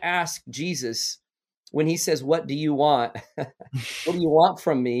you're going to ask Jesus when he says, what do you want? What do you want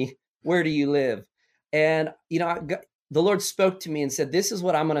from me? Where do you live? And, the Lord spoke to me and said, this is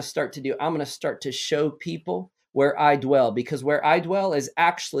what I'm going to start to do. I'm going to start to show people where I dwell, because where I dwell is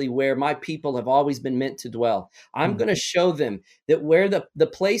actually where my people have always been meant to dwell. I'm going to show them that where the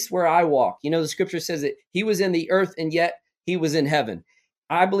place where I walk, the scripture says that he was in the earth and yet he was in heaven.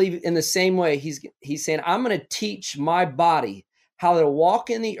 I believe in the same way he's saying, I'm going to teach my body how to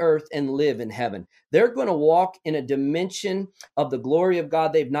walk in the earth and live in heaven. They're going to walk in a dimension of the glory of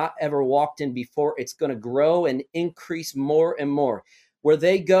God they've not ever walked in before. It's going to grow and increase more and more. Where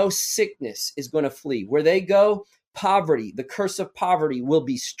they go, sickness is going to flee. Where they go, poverty, the curse of poverty will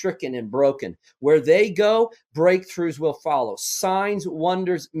be stricken and broken. Where they go, breakthroughs will follow. Signs,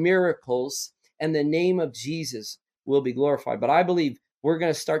 wonders, miracles, and the name of Jesus will be glorified. But I believe we're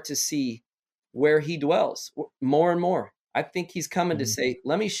going to start to see where he dwells more and more. I think he's coming to say,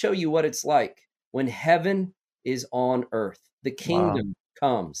 let me show you what it's like when heaven is on earth. The kingdom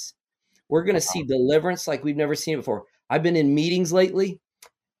comes. We're going to see deliverance like we've never seen it before. I've been in meetings lately,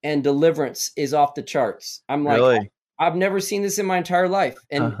 and deliverance is off the charts. I'm like, really? I've never seen this in my entire life.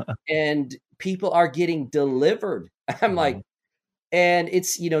 And people are getting delivered. I'm like, and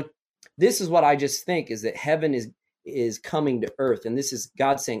it's, this is what I just think is that heaven is coming to earth. And this is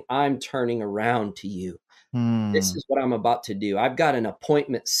God saying, I'm turning around to you. This is what I'm about to do. I've got an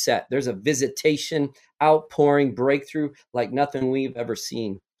appointment set. There's a visitation, outpouring, breakthrough like nothing we've ever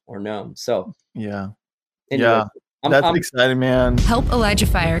seen or known. So, anyway, that's exciting, man. Help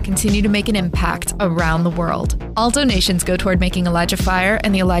ElijahFire continue to make an impact around the world. All donations go toward making ElijahFire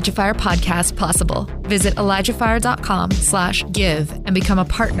and the ElijahFire podcast possible. Visit ElijahFire.com/give and become a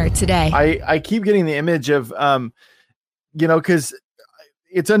partner today. I keep getting the image of, because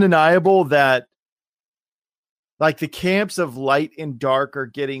it's undeniable that like the camps of light and dark are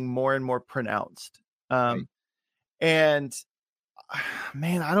getting more and more pronounced. Right. And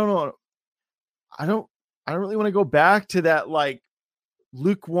man, I don't know. I don't really want to go back to that like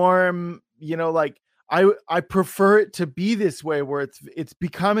lukewarm, like I prefer it to be this way where it's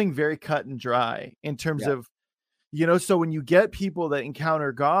becoming very cut and dry in terms Yeah. of, so when you get people that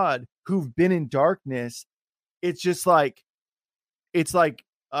encounter God who've been in darkness, it's just like, it's like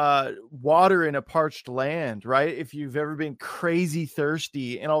water in a parched land, right? If you've ever been crazy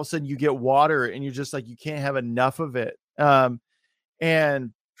thirsty and all of a sudden you get water and you're just like, you can't have enough of it. And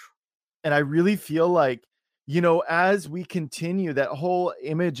I really feel like, as we continue that whole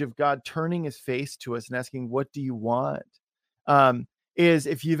image of God turning his face to us and asking, what do you want? Is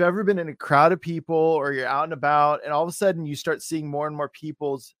if you've ever been in a crowd of people or you're out and about and all of a sudden you start seeing more and more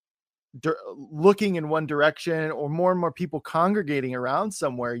people's looking in one direction or more and more people congregating around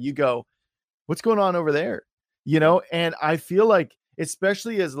somewhere, you go, what's going on over there? And I feel like,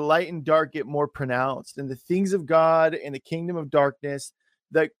 especially as light and dark get more pronounced and the things of God and the kingdom of darkness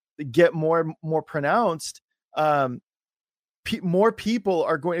that get more and more pronounced, more people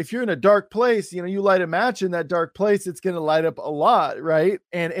are going, if you're in a dark place, you light a match in that dark place, it's going to light up a lot. Right.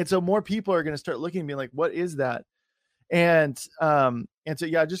 And so more people are going to start looking and being like, what is that? And so,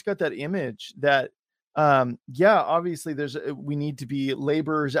 yeah, I just got that image that, obviously we need to be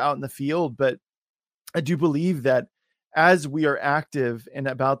laborers out in the field, but I do believe that as we are active and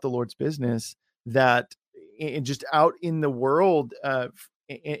about the Lord's business, that in just out in the world,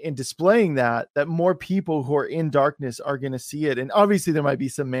 in displaying that more people who are in darkness are going to see it. And obviously there might be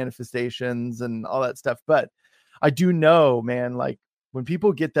some manifestations and all that stuff, but I do know, man, like when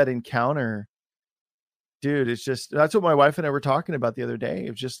people get that encounter, dude, it's just, that's what my wife and I were talking about the other day.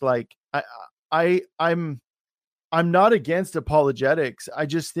 It's just like, I'm not against apologetics. I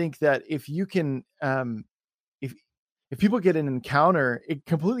just think that if you can, if people get an encounter, it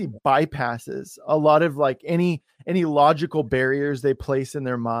completely bypasses a lot of like any logical barriers they place in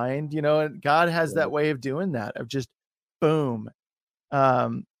their mind, and God has that way of doing that, of just boom.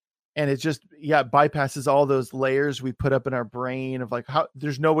 And it just, bypasses all those layers we put up in our brain of like, how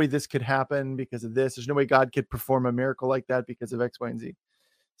there's no way this could happen because of this. There's no way God could perform a miracle like that because of X, Y, and Z.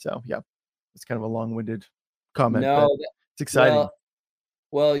 So yeah, it's kind of a long-winded comment, but it's exciting.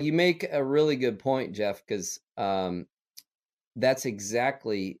 Well, you make a really good point, Jeff, because that's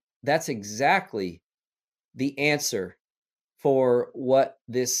exactly the answer for what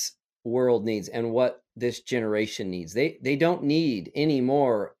this world needs and what this generation needs. They don't need any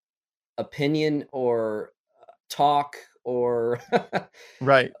more opinion or talk or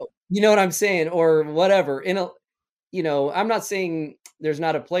right. You know what I'm saying, or whatever. I'm not saying there's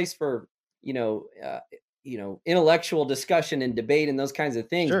not a place for intellectual discussion and debate and those kinds of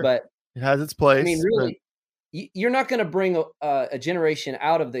things, sure, but it has its place. I mean, really, you're not going to bring a generation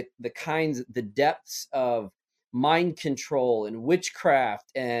out of the depths of mind control and witchcraft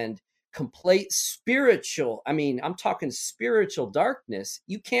and complete spiritual. I mean, I'm talking spiritual darkness.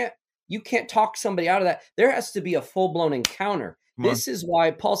 You can't talk somebody out of that. There has to be a full-blown encounter. This is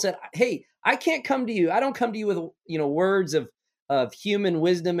why Paul said, hey, I can't come to you. I don't come to you with, words of human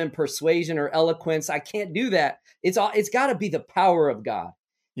wisdom and persuasion or eloquence. I can't do that. It's got to be the power of God.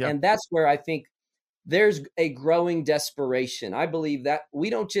 Yeah. And that's where I think there's a growing desperation. I believe that I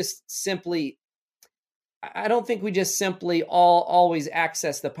don't think we just simply always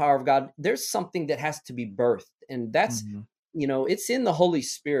access the power of God. There's something that has to be birthed, and that's, it's in the Holy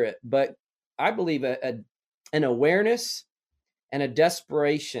Spirit. But I believe an awareness and a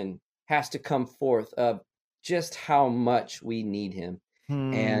desperation has to come forth of just how much we need him.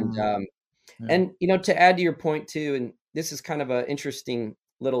 And to add to your point too, and this is kind of an interesting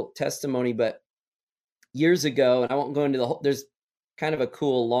little testimony, but years ago, and I won't go into there's kind of a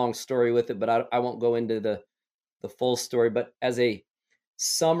cool long story with it, but I won't go into the full story. But as a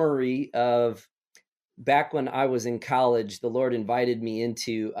summary of back when I was in college, the Lord invited me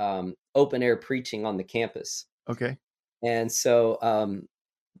into open air preaching on the campus. Okay. And so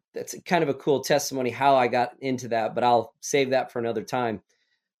that's kind of a cool testimony how I got into that, but I'll save that for another time.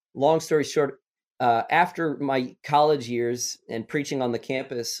 Long story short, after my college years and preaching on the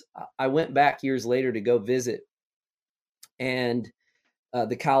campus, I went back years later to go visit and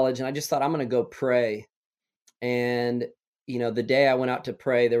the college, and I just thought, I'm going to go pray. And, the day I went out to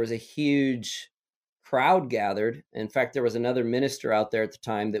pray, there was a huge crowd gathered. In fact, there was another minister out there at the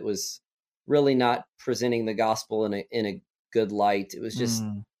time that was really not presenting the gospel in a good light. It was just,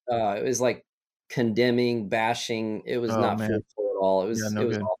 it was like condemning, bashing. It was not fruitful at all. It was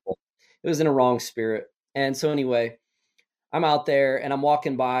awful. It was in a wrong spirit. And so anyway, I'm out there and I'm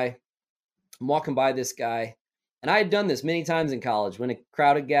walking by this guy, And I had done this many times in college. When a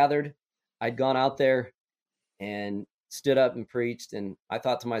crowd had gathered, I'd gone out there and stood up and preached. And I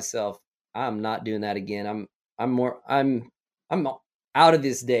thought to myself, I'm not doing that again. I'm out of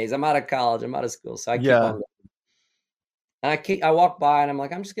these days. I'm out of college. I'm out of school. So I keep on going. And I walk by and I'm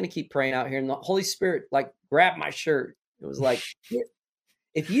like, I'm just going to keep praying out here. And the Holy Spirit like grabbed my shirt. It was like,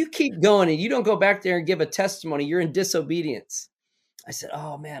 if you keep going and you don't go back there and give a testimony, you're in disobedience. I said,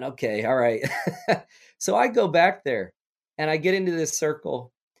 oh man, okay, all right. So I go back there and I get into this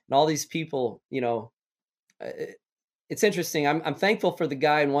circle and all these people, it's interesting. I'm thankful for the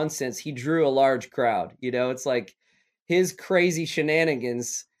guy in one sense. He drew a large crowd. It's like his crazy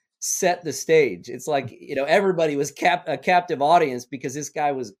shenanigans set the stage. It's like, everybody was a captive audience because this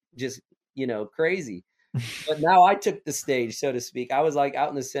guy was just, crazy. But now I took the stage, so to speak. I was like out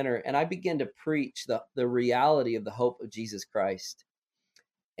in the center and I began to preach the reality of the hope of Jesus Christ.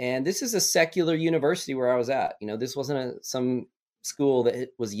 And this is a secular university where I was at. This wasn't some school that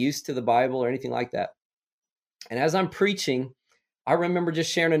was used to the Bible or anything like that. And as I'm preaching, I remember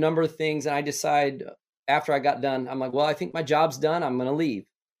just sharing a number of things. And I decide after I got done, I'm like, well, I think my job's done. I'm going to leave.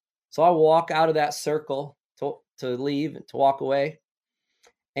 So I walk out of that circle to leave, to walk away.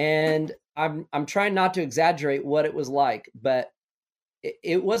 And I'm trying not to exaggerate what it was like, but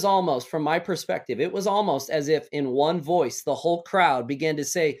it was almost, from my perspective, it was almost as if in one voice, the whole crowd began to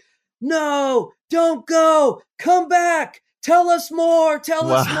say, no, don't go, come back, tell us more,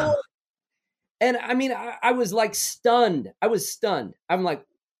 tell us more. And I mean, I was like stunned. I was stunned. I'm like,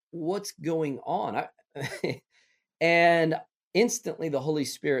 what's going on? And instantly the Holy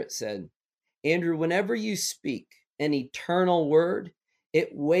Spirit said, Andrew, whenever you speak an eternal word, it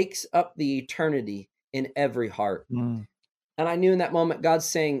wakes up the eternity in every heart. And I knew in that moment, God's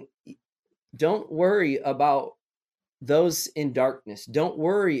saying, don't worry about those in darkness. Don't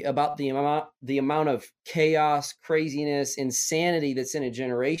worry about the amount of chaos, craziness, insanity that's in a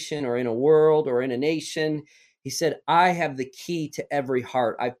generation or in a world or in a nation. He said, I have the key to every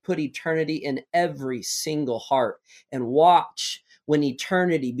heart. I've put eternity in every single heart. And watch when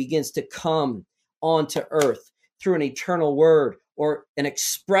eternity begins to come onto earth through an eternal word or an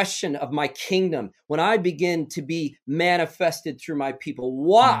expression of my kingdom. When I begin to be manifested through my people,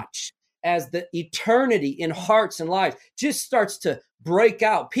 watch as the eternity in hearts and lives just starts to break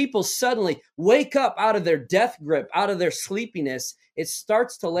out. People suddenly wake up out of their death grip, out of their sleepiness. It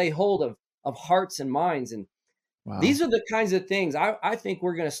starts to lay hold of hearts and minds. And these are the kinds of things I think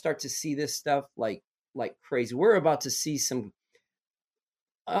we're going to start to see this stuff like crazy. We're about to see some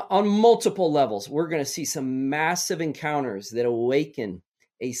on multiple levels. We're going to see some massive encounters that awaken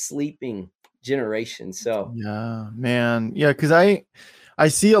a sleeping generation. So yeah, man. Yeah. Cause I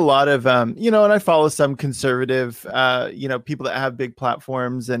see a lot of, and I follow some conservative, people that have big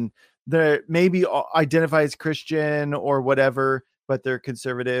platforms and they're maybe identify as Christian or whatever, but they're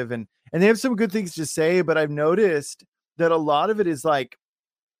conservative and they have some good things to say. But I've noticed that a lot of it is like,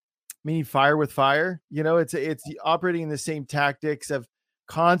 meaning fire with fire, it's operating in the same tactics of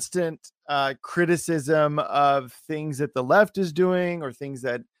constant criticism of things that the left is doing or things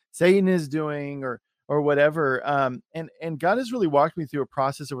that Satan is doing or whatever. And God has really walked me through a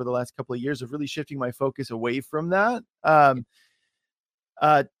process over the last couple of years of really shifting my focus away from that,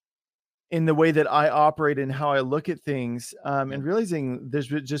 in the way that I operate and how I look at things, and realizing there's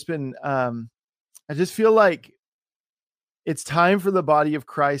just been, I just feel like it's time for the body of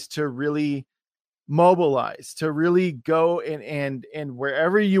Christ to really mobilize, to really go and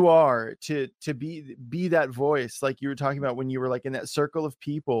wherever you are to be that voice, like you were talking about when you were like in that circle of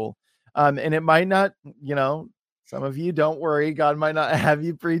people. And it might not, some of you, don't worry, God might not have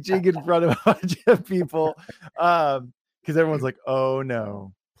you preaching in front of a bunch of people, because everyone's like, oh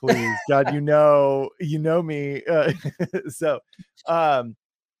no, please, God, you know me.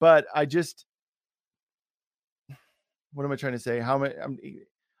 But I just, what am I trying to say?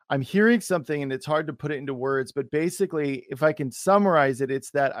 I'm hearing something and it's hard to put it into words, but basically, if I can summarize it,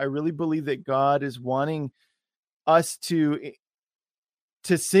 it's that I really believe that God is wanting us to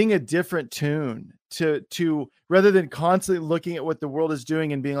sing a different tune, to rather than constantly looking at what the world is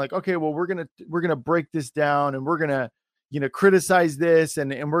doing and being like, okay, well, we're gonna break this down and we're gonna criticize this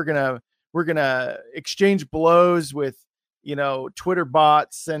and we're gonna exchange blows with Twitter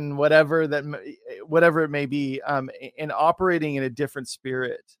bots and whatever it may be, and operating in a different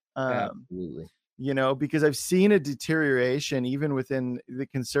spirit. Absolutely. Because I've seen a deterioration even within the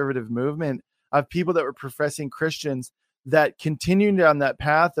conservative movement of people that were professing Christians that continue down that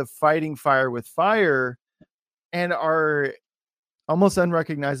path of fighting fire with fire and are almost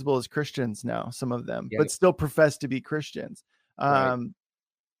unrecognizable as Christians now, some of them, but still profess to be Christians. Right.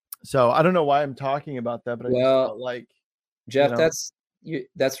 So I don't know why I'm talking about that, but I just Well, felt like, Jeff,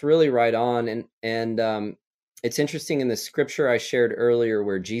 that's really right on, and it's interesting in the scripture I shared earlier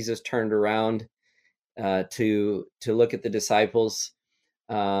where Jesus turned around to look at the disciples,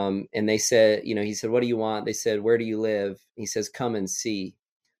 and they said, he said, "What do you want?" They said, "Where do you live?" He says, "Come and see."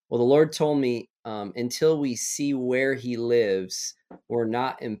 Well, the Lord told me, until we see where He lives, we're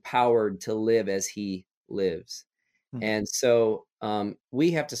not empowered to live as He lives, Hmm. and so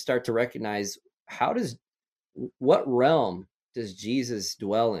we have to start to recognize what realm does Jesus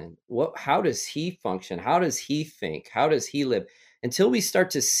dwell in? How does He function? How does He think? How does He live? Until we start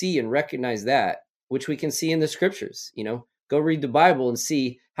to see and recognize that, which we can see in the scriptures, go read the Bible and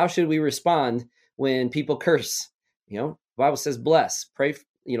see how should we respond when people curse. The Bible says, bless, pray,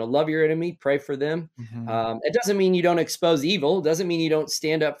 love your enemy, pray for them. Mm-hmm. It doesn't mean you don't expose evil. It doesn't mean you don't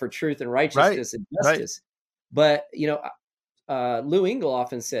stand up for truth and Right. righteousness and Right. justice. But, Lou Engle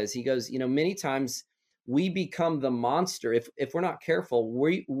often says, he goes, many times we become the monster. If we're not careful,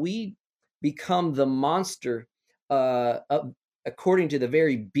 we become the monster according to the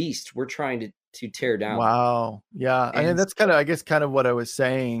very beast we're trying to tear down. Wow. Yeah. And And that's kind of, I guess, kind of what I was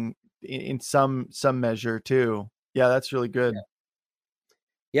saying in some measure too. Yeah, that's really good.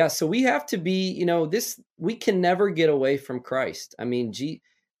 yeah, so we have to be, we can never get away from Christ. I mean,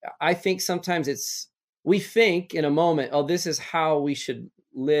 I think sometimes we think in a moment, oh, this is how we should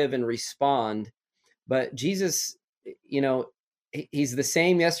live and respond. But Jesus, He's the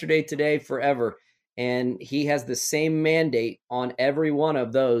same yesterday, today, forever. And He has the same mandate on every one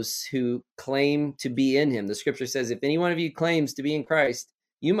of those who claim to be in Him. The scripture says, if any one of you claims to be in Christ,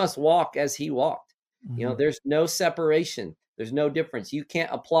 you must walk as He walked. Mm-hmm. There's no separation. There's no difference. You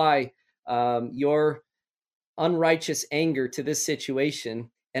can't apply your unrighteous anger to this situation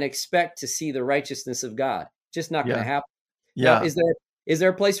and expect to see the righteousness of God. Just not going to happen. Now, Yeah. is there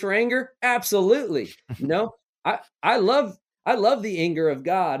a place for anger? Absolutely. I love the anger of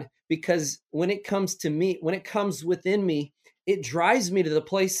God, because when it comes to me, when it comes within me, it drives me to the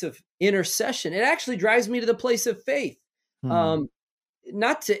place of intercession. It actually drives me to the place of faith. Hmm.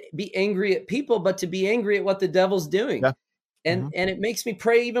 Not to be angry at people, but to be angry at what the devil's doing. Yeah. And Mm-hmm. and it makes me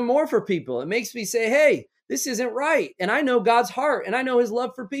pray even more for people. It makes me say, hey, this isn't right. And I know God's heart and I know His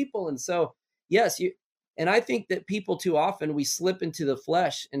love for people. And so, yes, and I think that people too often, we slip into the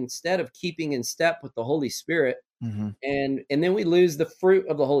flesh instead of keeping in step with the Holy Spirit. Mm-hmm. And then we lose the fruit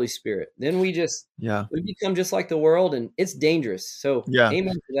of the Holy Spirit. Then we become just like the world, and it's dangerous. So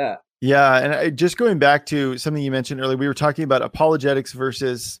amen to that. Yeah. And just going back to something you mentioned earlier, we were talking about apologetics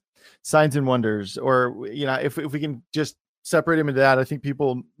versus signs and wonders, or, if we can just separate them into that, I think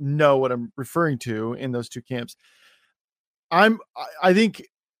people know what I'm referring to in those two camps. I think,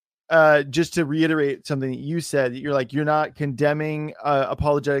 just to reiterate something that you said, you're not condemning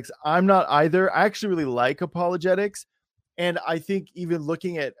apologetics. I'm not either. I actually really like apologetics. And I think even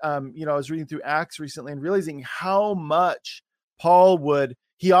looking at, I was reading through Acts recently and realizing how much Paul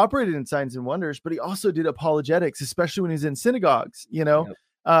he operated in signs and wonders, but he also did apologetics, especially when he's in synagogues, Yep.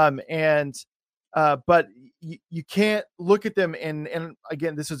 But you can't look at them. And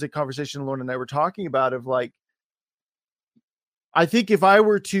again, this is a conversation Lauren and I were talking about of like, I think if I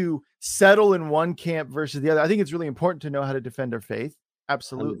were to settle in one camp versus the other, I think it's really important to know how to defend our faith.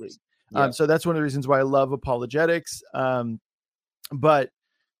 Absolutely. Yep. So that's one of the reasons why I love apologetics. But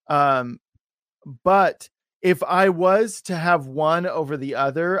if I was to have one over the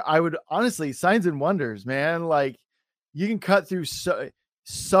other, I would honestly, signs and wonders, man, like you can cut through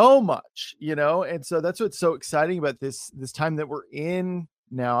so much, and so that's what's so exciting about this time that we're in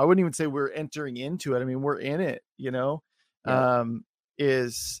now. I wouldn't even say we're entering into it. I mean, we're in it,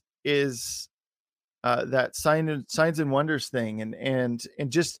 is that signs and wonders thing. And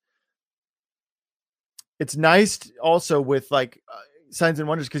just, it's nice also with like signs and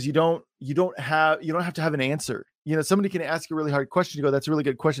wonders, because you don't have to have an answer. Somebody can ask a really hard question. You go, that's a really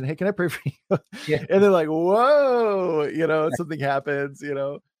good question. Hey, can I pray for you? Yeah. And they're like, whoa, something happens,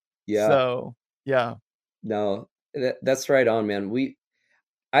 Yeah. So yeah. No, that's right on, man.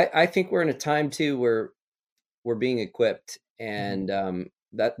 I think we're in a time too where we're being equipped, and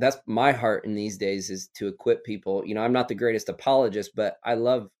that's my heart in these days, is to equip people. I'm not the greatest apologist, but I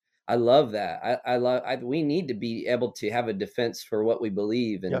love that. We need to be able to have a defense for what we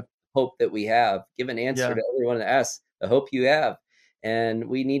believe and hope that we have. Give an answer to everyone that asks the hope you have, and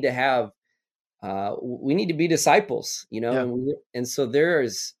we need to have. We need to be disciples, and so there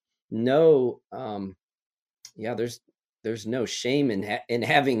is no, there's no shame in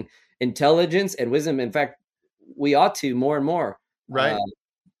having intelligence and wisdom. In fact, we ought to more and more. Right.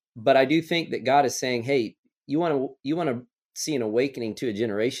 But I do think that God is saying, hey, you want to see an awakening to a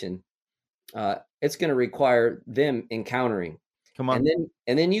generation, it's going to require them encountering. Come on.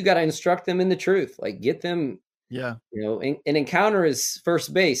 And then you got to instruct them in the truth, like get them, Yeah. an encounter is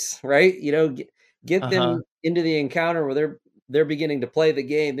first base, right? Get them into the encounter where they're beginning to play the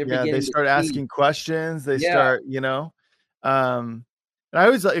game. They start asking questions. They Yeah. start, and I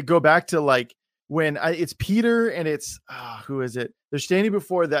always go back to like when it's Peter and it's, who is it? They're standing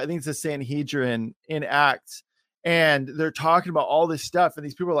before that. I think it's the Sanhedrin in Acts, and they're talking about all this stuff. And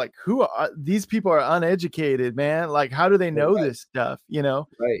these people are like, these people are uneducated, man. Like, how do they know this stuff?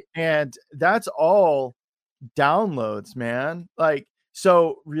 Right. And that's all downloads, man. Like,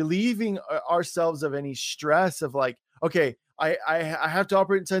 so relieving ourselves of any stress of like, okay, I have to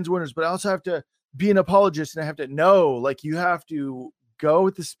operate in signs and wonders, but I also have to be an apologist, and I have to know, like, you have to go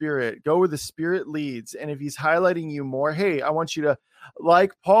with the Spirit, go where the Spirit leads. And if he's highlighting you more, hey, I want you to,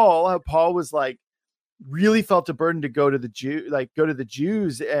 like Paul, how Paul was like, really felt a burden to go to the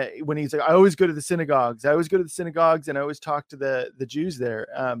Jews when he's like, I always go to the synagogues. And I always talk to the Jews there.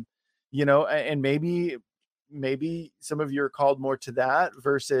 And maybe some of you are called more to that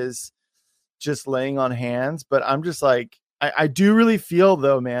versus just laying on hands. But I'm just like, I do really feel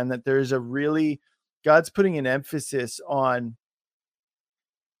though, man, that there's God's putting an emphasis on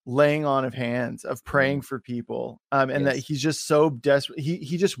laying on of hands, of praying for people. And that he's just so desperate.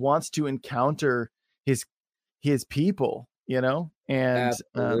 He just wants to encounter his people, and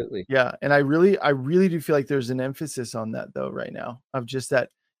Absolutely. and I really do feel like there's an emphasis on that though right now, of just that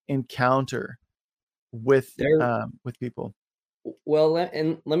encounter with people. Well,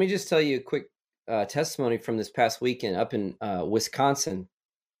 and let me just tell you a quick testimony from this past weekend up in Wisconsin.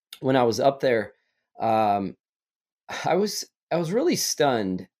 When I was up there, I was really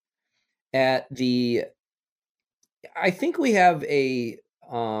stunned at I think we have a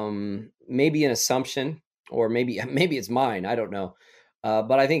maybe an assumption, or maybe it's mine, I don't know,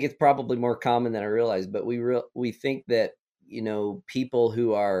 but I think it's probably more common than I realized. But we think that people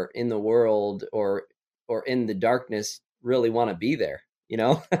who are in the world or in the darkness really want to be there,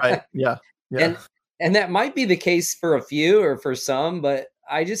 Right. Yeah. And that might be the case for a few or for some, but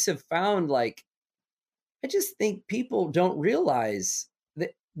I just have found, like, I just think people don't realize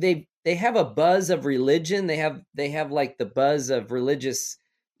that they have a buzz of religion. They have like the buzz of religious,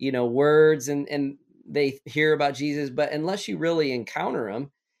 words, and they hear about Jesus, but unless you really encounter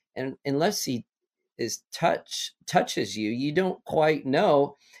him, and unless he touches you, you don't quite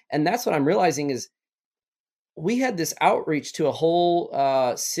know. And that's what I'm realizing is, we had this outreach to a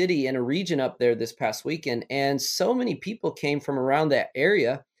whole city and a region up there this past weekend, and so many people came from around that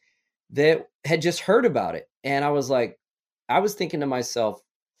area that had just heard about it. And I was thinking to myself,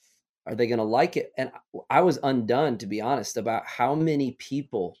 are they going to like it? And I was undone, to be honest, about how many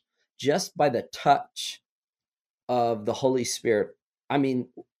people, just by the touch of the Holy Spirit, I mean,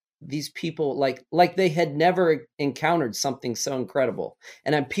 these people like they had never encountered something so incredible.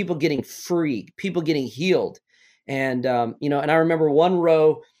 And then people getting free, people getting healed. And, and I remember one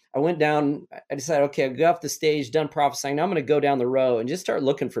row, I went down, I decided, okay, I got off the stage, done prophesying. Now I'm going to go down the row and just start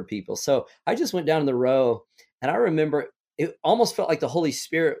looking for people. So I just went down the row, and I remember it almost felt like the Holy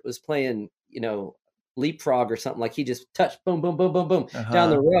Spirit was playing, leapfrog or something. Like he just touched, boom, boom, boom, boom, boom, down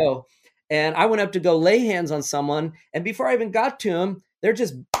the row. And I went up to go lay hands on someone. And before I even got to him,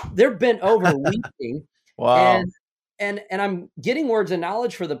 they're bent over weeping. Wow. And I'm getting words of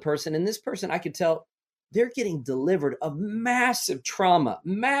knowledge for the person. And this person, I could tell they're getting delivered of massive trauma,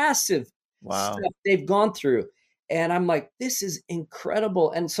 massive stuff they've gone through. And I'm like, this is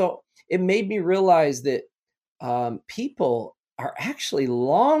incredible. And so it made me realize that people are actually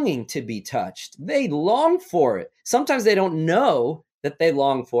longing to be touched. They long for it. Sometimes they don't know that they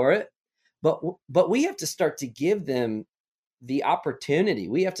long for it, but we have to start to give them the opportunity.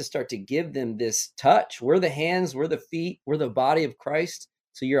 We have to start to give them this touch. We're the hands, we're the feet, we're the body of Christ.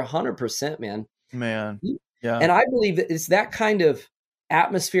 So you're 100%, man. Yeah. And I believe that it's that kind of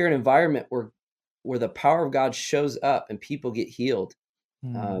atmosphere and environment where the power of God shows up and people get healed.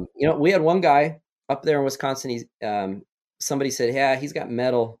 We had one guy up there in Wisconsin. Somebody said, yeah, he's got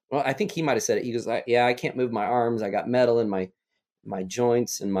metal. Well, I think he might've said it. He goes, yeah, I can't move my arms. I got metal in my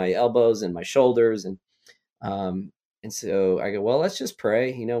joints and my elbows and my shoulders. And so I go, well, let's just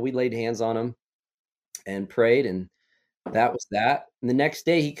pray. We laid hands on him and prayed, and that was that. And the next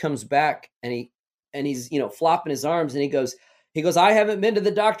day he comes back and he's, flopping his arms, and he goes, I haven't been to the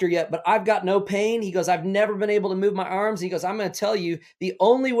doctor yet, but I've got no pain. He goes, I've never been able to move my arms. He goes, I'm going to tell you, the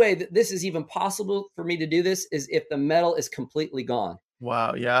only way that this is even possible for me to do this is if the metal is completely gone.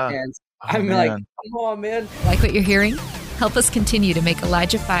 Wow. Yeah. And I'm like, come on, man. Like what you're hearing? Help us continue to make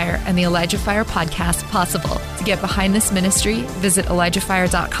ElijahFire and the ElijahFire podcast possible. To get behind this ministry, visit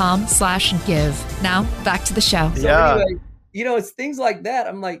ElijahFire.com/give. Now, back to the show. So anyway, it's things like that.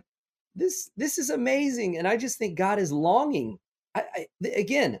 I'm like, this is amazing. And I just think God is longing. I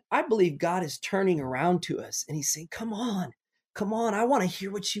believe God is turning around to us and he's saying, come on. I want to hear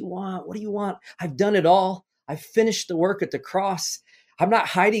what you want. What do you want? I've done it all. I've finished the work at the cross. I'm not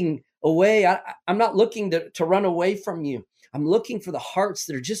hiding away. I'm not looking to run away from you. I'm looking for the hearts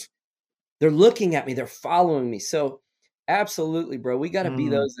that are they're looking at me. They're following me. So absolutely, bro. We got to be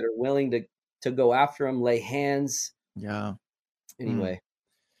those that are willing to go after them, lay hands. Yeah. Anyway.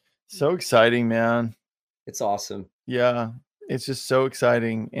 So exciting, man. It's awesome. Yeah. It's just so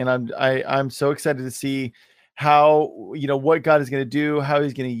exciting. And I'm so excited to see how, what God is going to do, how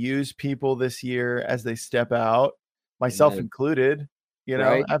he's going to use people this year as they step out, myself included,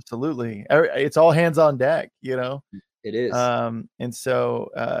 Right? Absolutely. It's all hands on deck, It is. And so,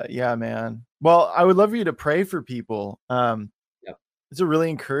 yeah, man. Well, I would love for you to pray for people. It's a really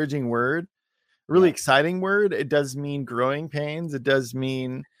encouraging word, really exciting word. It does mean growing pains. It does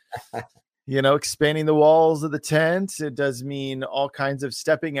mean, expanding the walls of the tent. It does mean all kinds of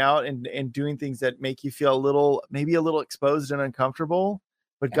stepping out and doing things that make you feel maybe a little exposed and uncomfortable,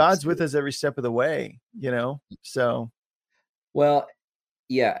 but God's with us every step of the way, so. Well,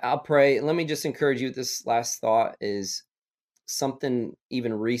 yeah, I'll pray. Let me just encourage you with this last thought is something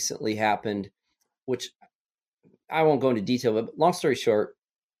even recently happened, which I won't go into detail, but long story short,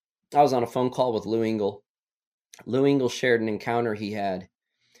 I was on a phone call with Lou Engle. Lou Engle shared an encounter he had,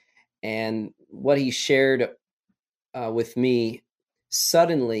 and what he shared with me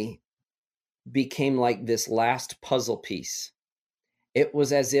suddenly became like this last puzzle piece. It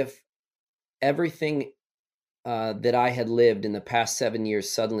was as if everything that I had lived in the past 7 years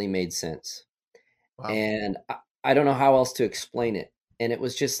suddenly made sense. Wow. And I don't know how else to explain it. And it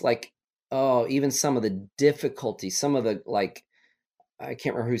was just like, even some of the difficulty, some of the, like, I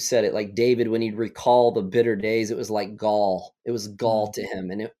can't remember who said it, like David, when he'd recall the bitter days, it was like gall. It was gall to him.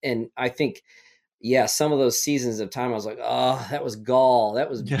 And I think, some of those seasons of time, I was like, oh, that was gall. That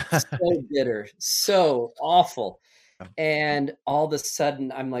was so bitter, so awful. And all of a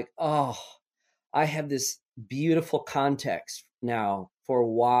sudden I'm like, oh, I have this beautiful context now for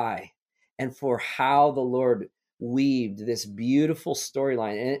why and for how the Lord weaved this beautiful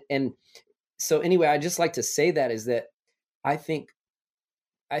storyline. And so anyway, I just like to say that is that I think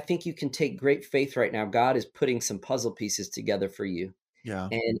you can take great faith right now. God is putting some puzzle pieces together for you. Yeah.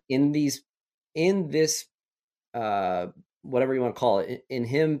 And in this, whatever you want to call it, in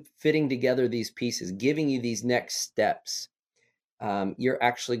him fitting together these pieces, giving you these next steps, you're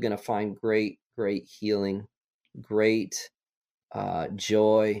actually going to find great healing, great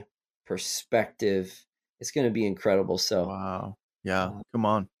joy, perspective. It's going to be incredible. So, wow. Yeah. Come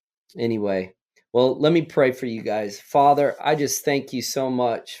on. Anyway, well, let me pray for you guys. Father, I just thank you so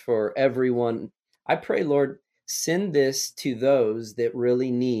much for everyone. I pray, Lord, send this to those that really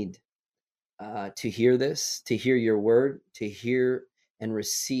need to hear this, to hear your word, to hear and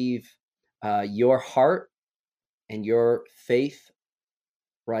receive your heart and your faith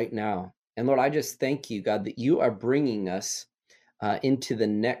right now. And Lord, I just thank you, God, that you are bringing us into the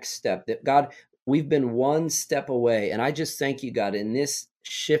next step. That God, we've been one step away. And I just thank you, God, in this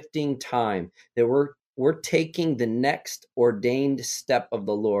shifting time that we're taking the next ordained step of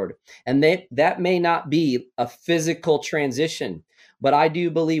the Lord. And that may not be a physical transition, but I do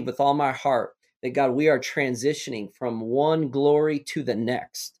believe with all my heart that, God, we are transitioning from one glory to the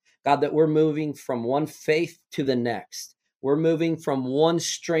next. God, that we're moving from one faith to the next. We're moving from one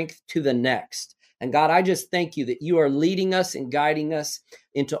strength to the next. And God, I just thank you that you are leading us and guiding us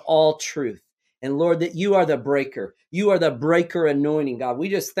into all truth. And Lord, that you are the breaker. You are the breaker anointing, God. We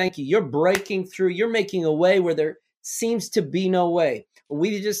just thank you. You're breaking through. You're making a way where there seems to be no way.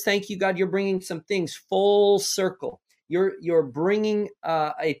 We just thank you, God. You're bringing some things full circle. You're bringing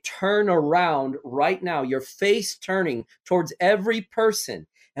a turn around right now. Your face turning towards every person.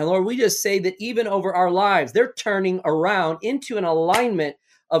 And Lord, we just say that even over our lives, they're turning around into an alignment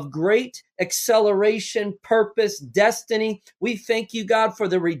of great acceleration, purpose, destiny. We thank you, God, for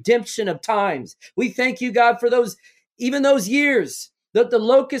the redemption of times. We thank you, God, for those years that the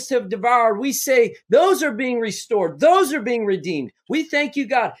locusts have devoured. We say those are being restored. Those are being redeemed. We thank you,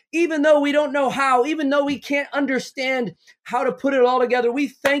 God, even though we don't know how, even though we can't understand how to put it all together. We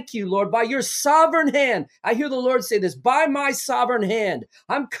thank you, Lord, by your sovereign hand. I hear the Lord say this, by my sovereign hand,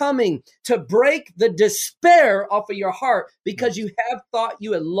 I'm coming to break the despair off of your heart because you have thought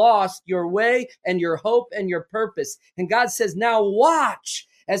you had lost your way and your hope and your purpose. And God says, now watch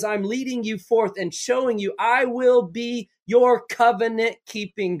as I'm leading you forth and showing you I will be your covenant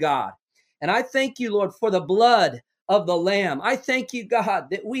keeping God. And I thank you, Lord, for the blood of the Lamb. I thank you, God,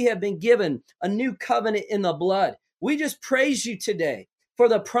 that we have been given a new covenant in the blood. We just praise you today for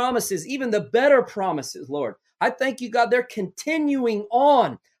the promises, even the better promises, Lord. I thank you, God, they're continuing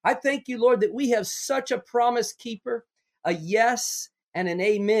on. I thank you, Lord, that we have such a promise keeper, a yes and an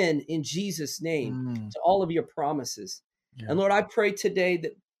amen in Jesus' name to all of your promises. Yeah. And Lord, I pray today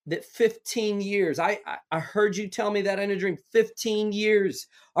that 15 years, I heard you tell me that in a dream, 15 years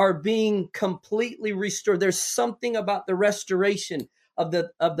are being completely restored. There's something about the restoration of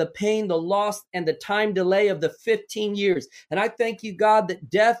the pain, the loss, and the time delay of the 15 years. And I thank you, God, that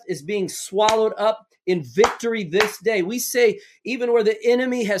death is being swallowed up in victory this day. We say, even where the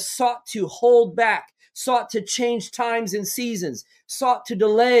enemy has sought to hold back, sought to change times and seasons, sought to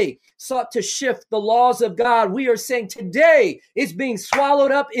delay, sought to shift the laws of God, we are saying today it's being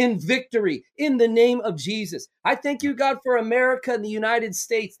swallowed up in victory in the name of Jesus. I thank you, God, for America and the United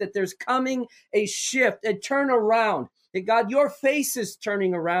States, that there's coming a shift, a turnaround, that God, your face is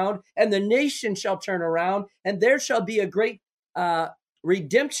turning around and the nation shall turn around, and there shall be a great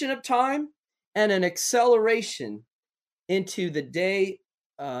redemption of time and an acceleration into the day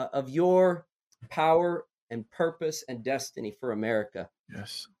of your power and purpose and destiny for America.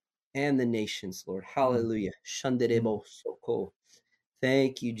 Yes. And the nations, Lord. Hallelujah. Shanderebo soko.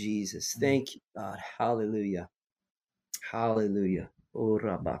 Thank you, Jesus. Thank you, God. Hallelujah. Hallelujah. Oh,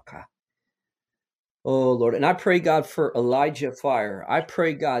 Rabaka. Oh, Lord. And I pray, God, for ElijahFire. I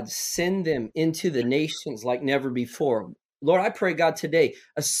pray, God, send them into the nations like never before. Lord, I pray, God, today,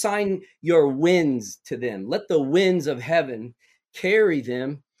 assign your winds to them. Let the winds of heaven carry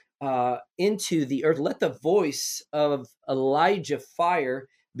them into the earth. Let the voice of ElijahFire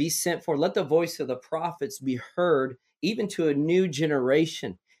be sent forth. Let the voice of the prophets be heard, even to a new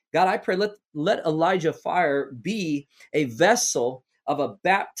generation. God, I pray, let ElijahFire be a vessel of a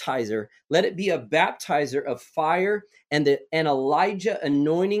baptizer. Let it be a baptizer of fire and Elijah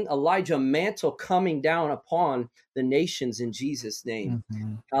anointing, Elijah mantle coming down upon the nations in Jesus' name.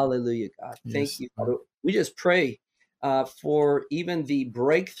 Mm-hmm. Hallelujah, God. Yes. Thank you, Father. We just pray for even the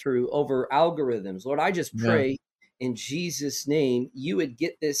breakthrough over algorithms. Lord, I just pray in Jesus' name, you would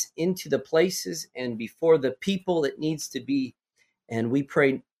get this into the places and before the people it needs to be. And we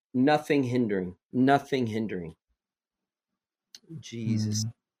pray nothing hindering. Jesus,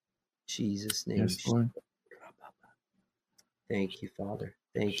 Jesus' name. Yes, Lord. Thank you, Father.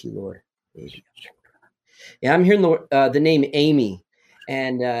 Thank you, Lord. Yeah, I'm hearing the name Amy,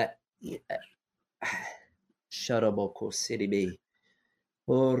 and Sharaboko City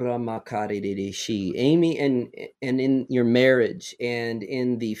Amy, and in your marriage and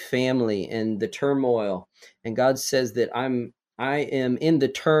in the family and the turmoil, and God says that I am in the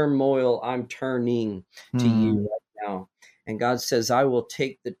turmoil. I'm turning to you right now. And God says, I will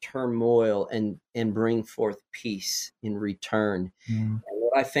take the turmoil and bring forth peace in return. And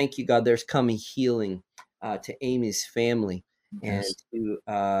Lord, I thank you, God, there's coming healing to Amy's family and to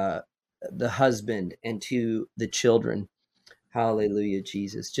the husband and to the children. Hallelujah,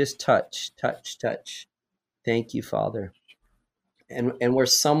 Jesus. Just touch. Thank you, Father. And where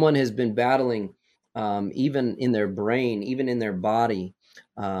someone has been battling, even in their brain, even in their body,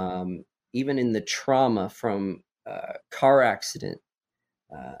 even in the trauma from car accidents.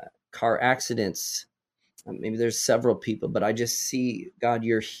 Maybe there's several people, but I just see, God,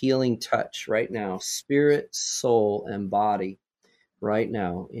 your healing touch right now, spirit, soul, and body right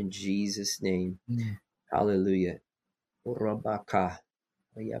now in Jesus' name. Hallelujah.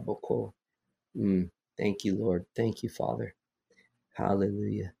 Thank you, Lord. Thank you, Father.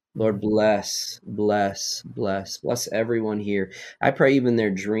 Hallelujah. Lord, bless everyone here. I pray even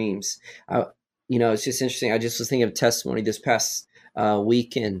their dreams. It's just interesting. I just was thinking of testimony this past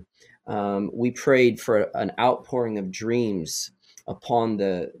weekend. We prayed for an outpouring of dreams upon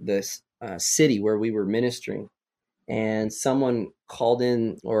the city where we were ministering. And someone called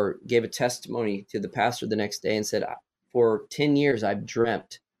in or gave a testimony to the pastor the next day and said, for 10 years, I've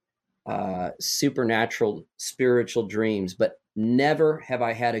dreamt supernatural, spiritual dreams, but never have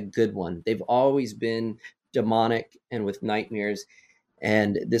I had a good one. They've always been demonic and with nightmares.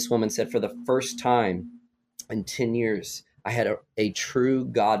 And this woman said, for the first time in 10 years, I had a true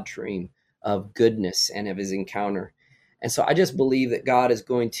God dream of goodness and of his encounter. And so I just believe that God is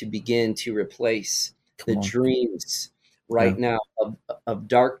going to begin to replace the dreams right now of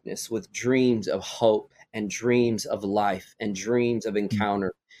darkness with dreams of hope and dreams of life and dreams of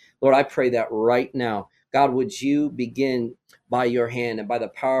encounter. Lord, I pray that right now, God, would you begin by your hand and by the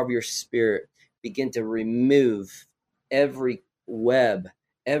power of your spirit, begin to remove every web,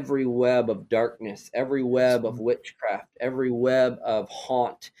 every web of darkness, every web of witchcraft, every web of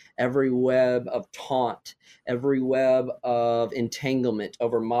haunt, every web of taunt, every web of entanglement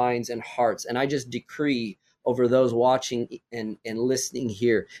over minds and hearts. And I just decree over those watching and listening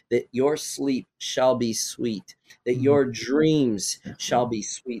here that your sleep shall be sweet, that your dreams shall be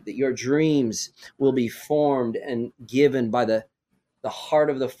sweet, that your dreams will be formed and given by the heart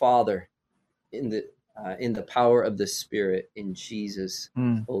of the Father in the power of the Spirit, in Jesus'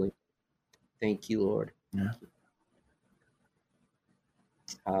 holy. Thank you, Lord. Yeah.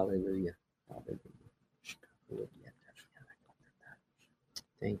 Hallelujah. Hallelujah.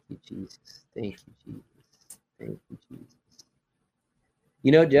 Thank you, Jesus. Thank you, Jesus. Thank you, Jesus.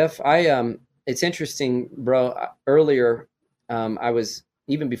 You know, Jeff, it's interesting, bro. Earlier, I was,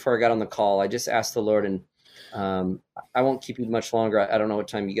 even before I got on the call, I just asked the Lord, and I won't keep you much longer. I don't know what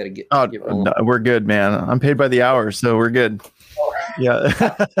time you got to get rolling. No, we're good, man. I'm paid by the hour, so we're good.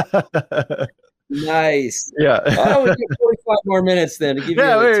 Yeah. Nice. Yeah. Oh, we get 45 more minutes then to give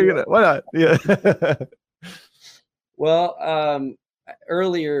you. Why not? Yeah. Well,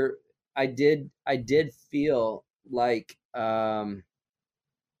 earlier I did feel like I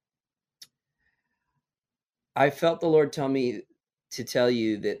felt the Lord tell me to tell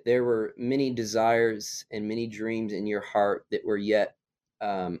you that there were many desires and many dreams in your heart that were yet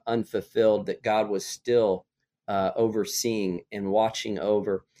unfulfilled, that God was still overseeing and watching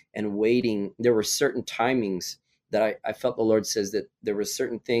over and waiting. There were certain timings that I felt the Lord says that there were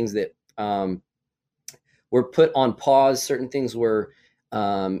certain things that were put on pause. Certain things were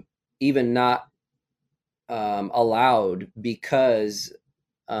even not allowed because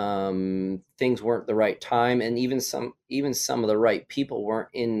things weren't the right time, and even some of the right people weren't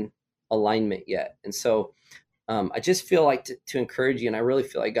in alignment yet. And so I just feel like to encourage you, and I really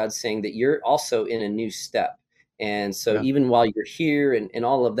feel like God's saying that you're also in a new step. And so even while you're here and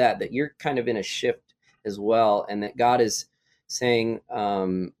all of that you're kind of in a shift as well, and that God is saying,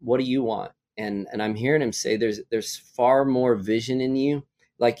 what do you want? And I'm hearing him say there's far more vision in you.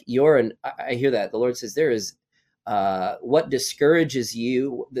 Like I hear that the Lord says there is what discourages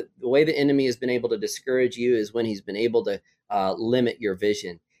you. The way the enemy has been able to discourage you is when he's been able to limit your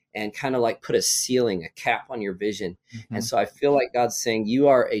vision and kind of like put a ceiling, a cap on your vision. And so I feel like God's saying you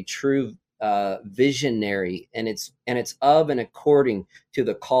are a true visionary, and it's of and according to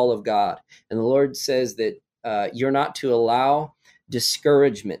the call of God. And the Lord says that you're not to allow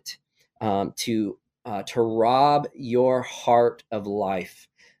discouragement to rob your heart of life.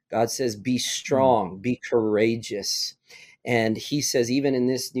 God says, be strong, be courageous. And he says, even in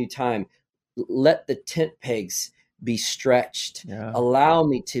this new time, let the tent pegs be stretched. Yeah. Allow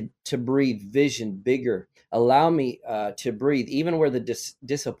me to breathe vision bigger. Allow me to breathe even where the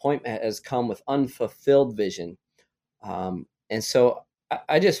disappointment has come with unfulfilled vision. And so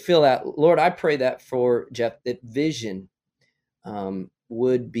I just feel that, Lord, I pray that for Jeff, that vision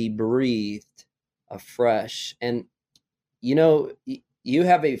would be breathed afresh. And, you know, you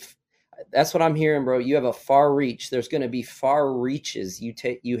have that's what I'm hearing, bro. You have a far reach. There's going to be far reaches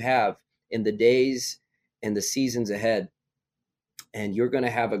you have in the days and the seasons ahead. And you're going to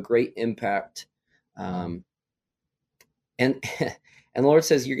have a great impact. And the Lord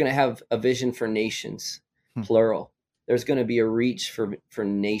says you're going to have a vision for nations, plural. There's going to be a reach for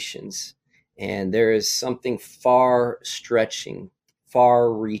nations. And there is something far stretching,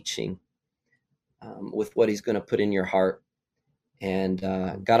 far reaching with what he's going to put in your heart. And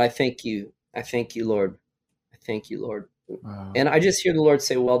God, I thank you. I thank you, Lord. I thank you, Lord. Wow. And I just hear the Lord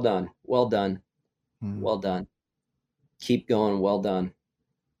say, well done, well done, well done. Keep going, well done.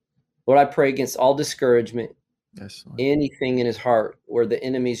 Lord, I pray against all discouragement, yes, Lord. Anything in his heart where the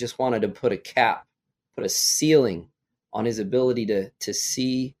enemies just wanted to put a cap, put a ceiling on his ability to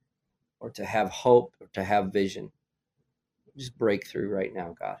see or to have hope or to have vision. Just break through right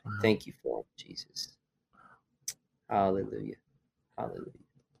now, God. Wow. Thank you for it, Jesus. Hallelujah. Hallelujah.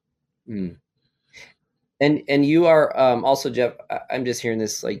 And you are also, Jeff, I'm just hearing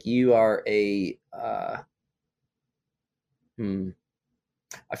this, like you are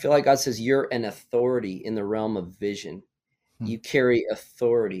I feel like God says you're an authority in the realm of vision. You carry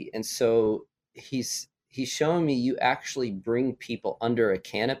authority. And so he's showing me you actually bring people under a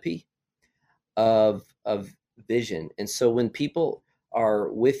canopy of vision. And so when people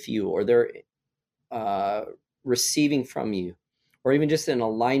are with you or they're receiving from you, or even just in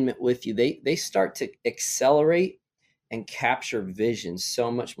alignment with you, they start to accelerate and capture vision so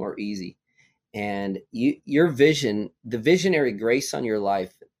much more easy. And your vision, the visionary grace on your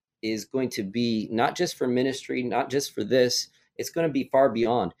life is going to be not just for ministry, not just for this, it's going to be far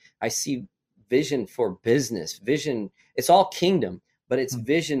beyond. I see vision for business, vision, it's all kingdom, but it's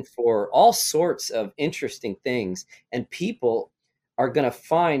vision for all sorts of interesting things. And people are going to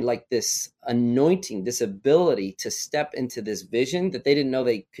find like this anointing, this ability to step into this vision that they didn't know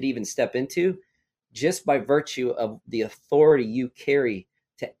they could even step into, just by virtue of the authority you carry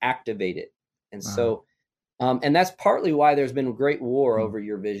to activate it. And so, and that's partly why there's been great war over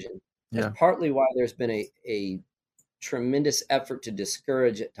your vision. That's partly why there's been a tremendous effort to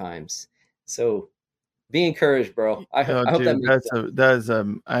discourage at times. So be encouraged, bro. I hope that makes sense. That is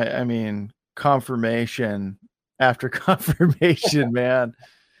I mean, confirmation after confirmation, man.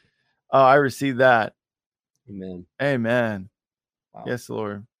 Oh, I received that. Amen. Amen. Wow. Yes,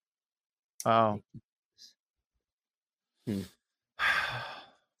 Lord. Wow. Praise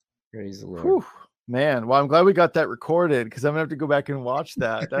the Lord. Whew. Man, well, I'm glad we got that recorded, because I'm gonna have to go back and watch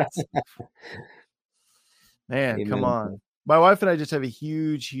that. That's man, Amen. come on. My wife and I just have a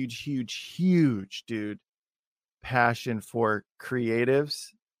huge, dude, passion for creatives,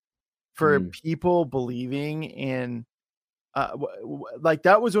 for people believing in like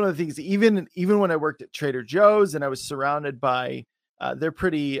that was one of the things, even when I worked at Trader Joe's and I was surrounded by they're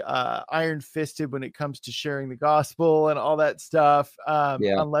pretty iron-fisted when it comes to sharing the gospel and all that stuff,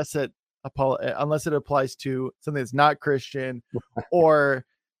 unless it applies to something that's not Christian or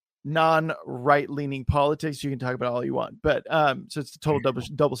non-right-leaning politics. You can talk about all you want, but so it's a total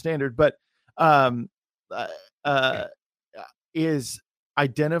double standard. But is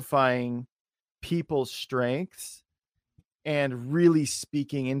identifying people's strengths and really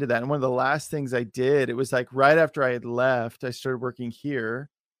speaking into that. And one of the last things I did, it was like right after I had left, I started working here,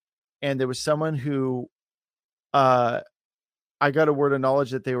 and there was someone who I got a word of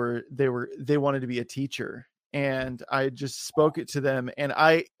knowledge that they wanted to be a teacher, and I just spoke it to them, and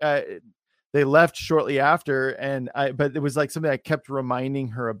they left shortly after, but it was like something I kept reminding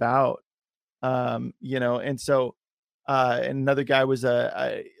her about, and so another guy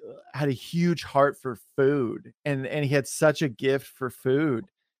had a huge heart for food, and he had such a gift for food,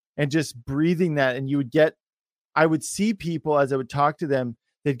 and just breathing that. And I would see people as I would talk to them,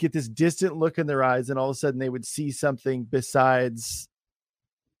 they'd get this distant look in their eyes, and all of a sudden they would see something besides,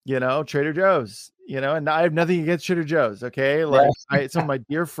 Trader Joe's, and I have nothing against Trader Joe's. Okay. Like some of my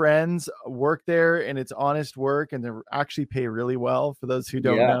dear friends work there, and it's honest work, and they actually pay really well for those who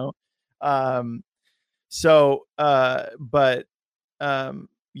don't know.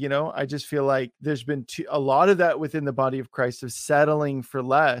 I just feel like there's been a lot of that within the body of Christ, of settling for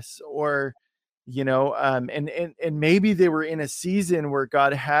less, or, and maybe they were in a season where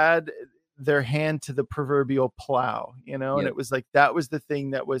God had their hand to the proverbial plow, and it was like, that was the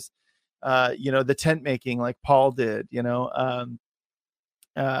thing that was, the tent making, like Paul did, in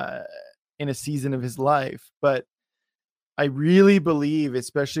a season of his life. But I really believe,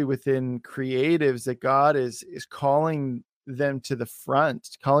 especially within creatives, that God is calling them to the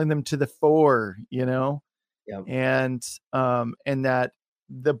front, calling them to the fore, and that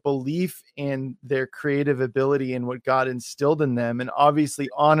the belief in their creative ability and what God instilled in them, and obviously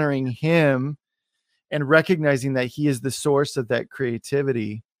honoring him and recognizing that he is the source of that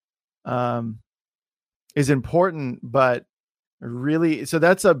creativity, is important. But really, so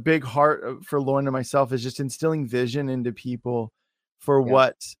that's a big heart for Lauren and myself, is just instilling vision into people for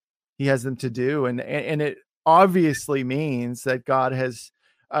what he has them to do. And it obviously means that God has,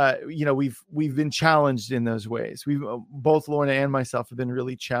 we've been challenged in those ways. We've both, Lauren and myself, have been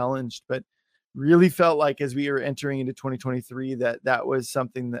really challenged, but really felt like as we were entering into 2023, that was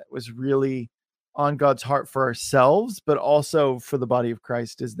something that was really on God's heart for ourselves, but also for the body of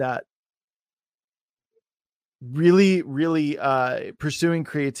Christ, is that really pursuing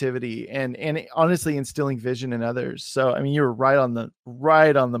creativity and honestly instilling vision in others. So I mean, you were right on the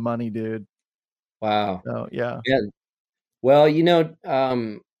money, dude. Wow. So yeah. Well,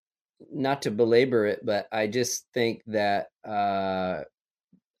 not to belabor it, but I just think that I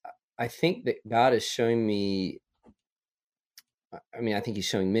think that God is showing me, I think he's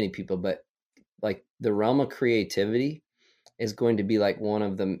showing many people, but like the realm of creativity is going to be like one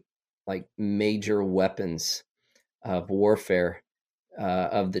of the like major weapons of warfare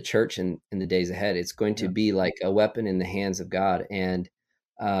of the church in the days ahead. It's going to be like a weapon in the hands of God. And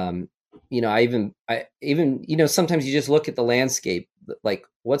I even sometimes you just look at the landscape, like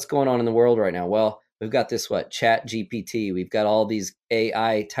what's going on in the world right now. Well, we've got this Chat GPT. We've got all these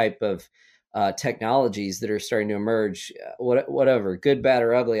AI type of technologies that are starting to emerge. Whatever, good, bad,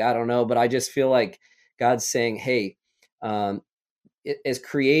 or ugly, I don't know. But I just feel like God's saying, hey, as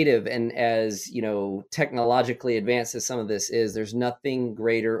creative and as technologically advanced as some of this is, there's nothing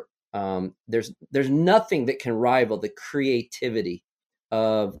greater. There's nothing that can rival the creativity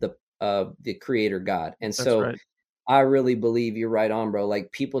of the Creator God. And That's so right. I really believe you're right on, bro.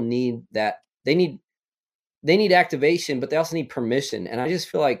 Like people need that. They need activation, but they also need permission. And I just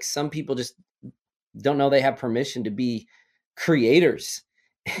feel like some people just don't know they have permission to be creators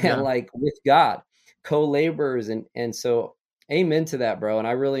and like with God, co-laborers. And so amen to that, bro. And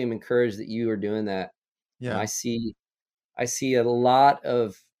I really am encouraged that you are doing that. Yeah. And I see a lot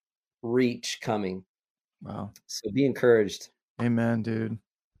of reach coming. Wow. So be encouraged. Amen, dude.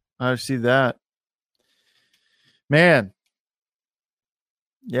 I see that. Man.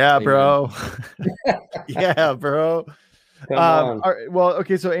 Yeah, amen. Bro. Yeah, bro. Come on. All right, well,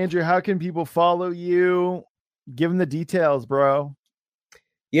 okay. So Andrew, how can people follow you? Give them the details, bro.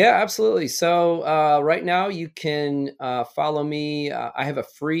 Yeah, absolutely. So right now you can follow me. I have a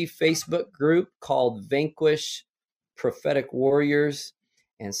free Facebook group called Vanquish Prophetic Warriors.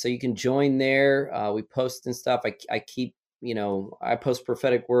 And so you can join there. We post and stuff. I keep, I post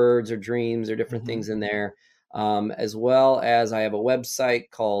prophetic words or dreams or different things in there. As well as I have a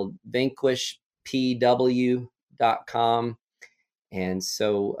website called vanquishpw.com. And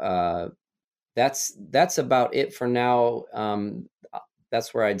so that's about it for now.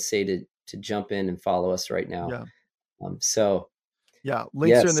 That's where I'd say to jump in and follow us right now. Yeah.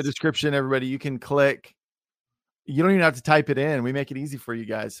 Links are in the description, everybody. You can click. You don't even have to type it in. We make it easy for you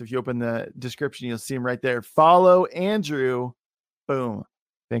guys. So if you open the description, you'll see them right there. Follow Andrew. Boom.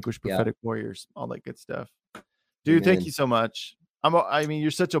 Vanquish Prophetic Warriors. All that good stuff. Dude, thank you so much. You're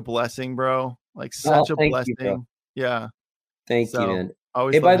such a blessing, bro. Like such a blessing. Yeah. Thank you, man.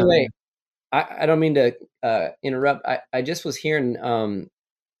 Hey, by the way, I don't mean to interrupt. I just was hearing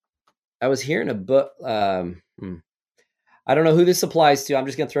I was hearing a book. I don't know who this applies to. I'm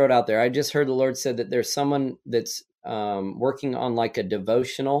just going to throw it out there. I just heard the Lord said that there's someone that's working on like a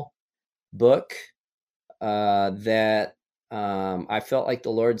devotional book that I felt like the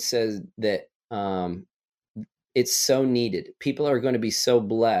Lord says that it's so needed. People are going to be so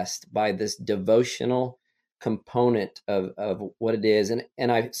blessed by this devotional component of what it is.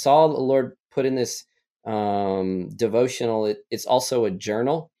 And I saw the Lord put in this devotional. It's also a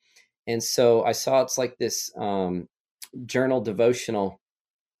journal. And so I saw it's like this journal devotional,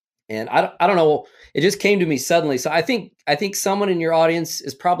 and I don't know, it just came to me suddenly. So I think someone in your audience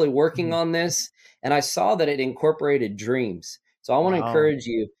is probably working on this, and I saw that it incorporated dreams. So I want to encourage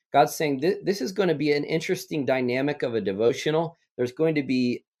you. God's saying this is going to be an interesting dynamic of a devotional. There's going to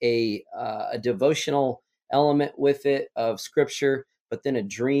be a devotional element with it of scripture, but then a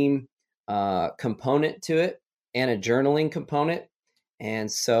dream component to it and a journaling component. And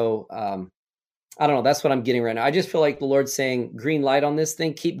so I don't know. That's what I'm getting right now. I just feel like the Lord's saying green light on this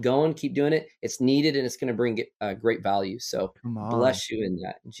thing. Keep going, keep doing it. It's needed, and it's going to bring great value. So bless you in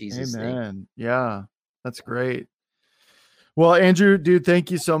that. In Jesus' name. Yeah, that's great. Well, Andrew, dude,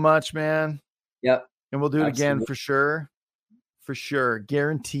 thank you so much, man. Yep. And we'll do it again for sure. For sure.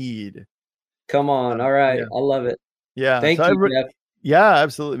 Guaranteed. Come on. All right. Yeah. I love it. Yeah. Thank you, Jeff. Yeah,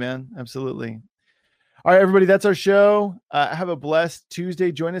 absolutely, man. Absolutely. All right, everybody, that's our show. Have a blessed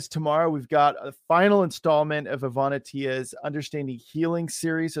Tuesday. Join us tomorrow. We've got a final installment of Ivana Tia's Understanding Healing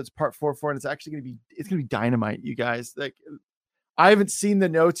series. So it's part 4, and it's actually going to be dynamite, you guys. Like, I haven't seen the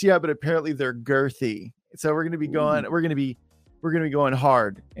notes yet, but apparently they're girthy. So we're going to be going, we're going to be going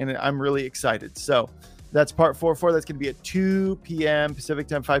hard, and I'm really excited. So that's part 4. That's going to be at 2 p.m. Pacific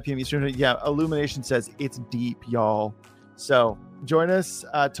time, 5 p.m. Eastern. Yeah, Illumination says it's deep, y'all. So join us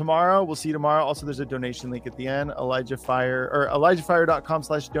tomorrow. We'll see you tomorrow. Also, there's a donation link at the end, ElijahFire or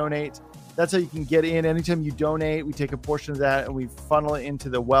ElijahFire.com/donate. That's how you can get in. Anytime you donate, we take a portion of that and we funnel it into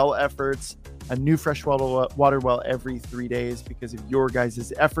the well efforts, a new fresh water well every 3 days because of your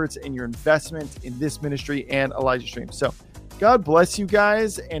guys' efforts and your investment in this ministry and Elijah Stream. So God bless you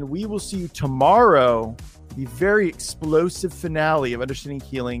guys, and we will see you tomorrow. The very explosive finale of Understanding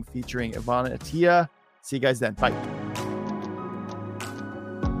Healing featuring Ivana Tia. See you guys then. Bye.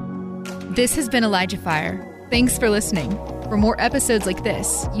 This has been ElijahFire. Thanks for listening. For more episodes like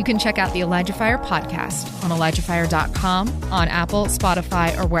this, you can check out the ElijahFire podcast on ElijahFire.com, on Apple,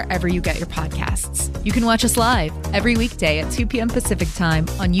 Spotify, or wherever you get your podcasts. You can watch us live every weekday at 2 p.m. Pacific time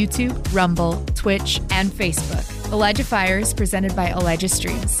on YouTube, Rumble, Twitch, and Facebook. ElijahFire is presented by Elijah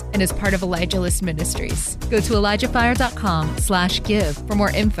Streams and is part of Elijah List Ministries. Go to ElijahFire.com/give for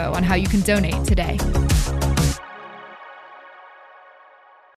more info on how you can donate today.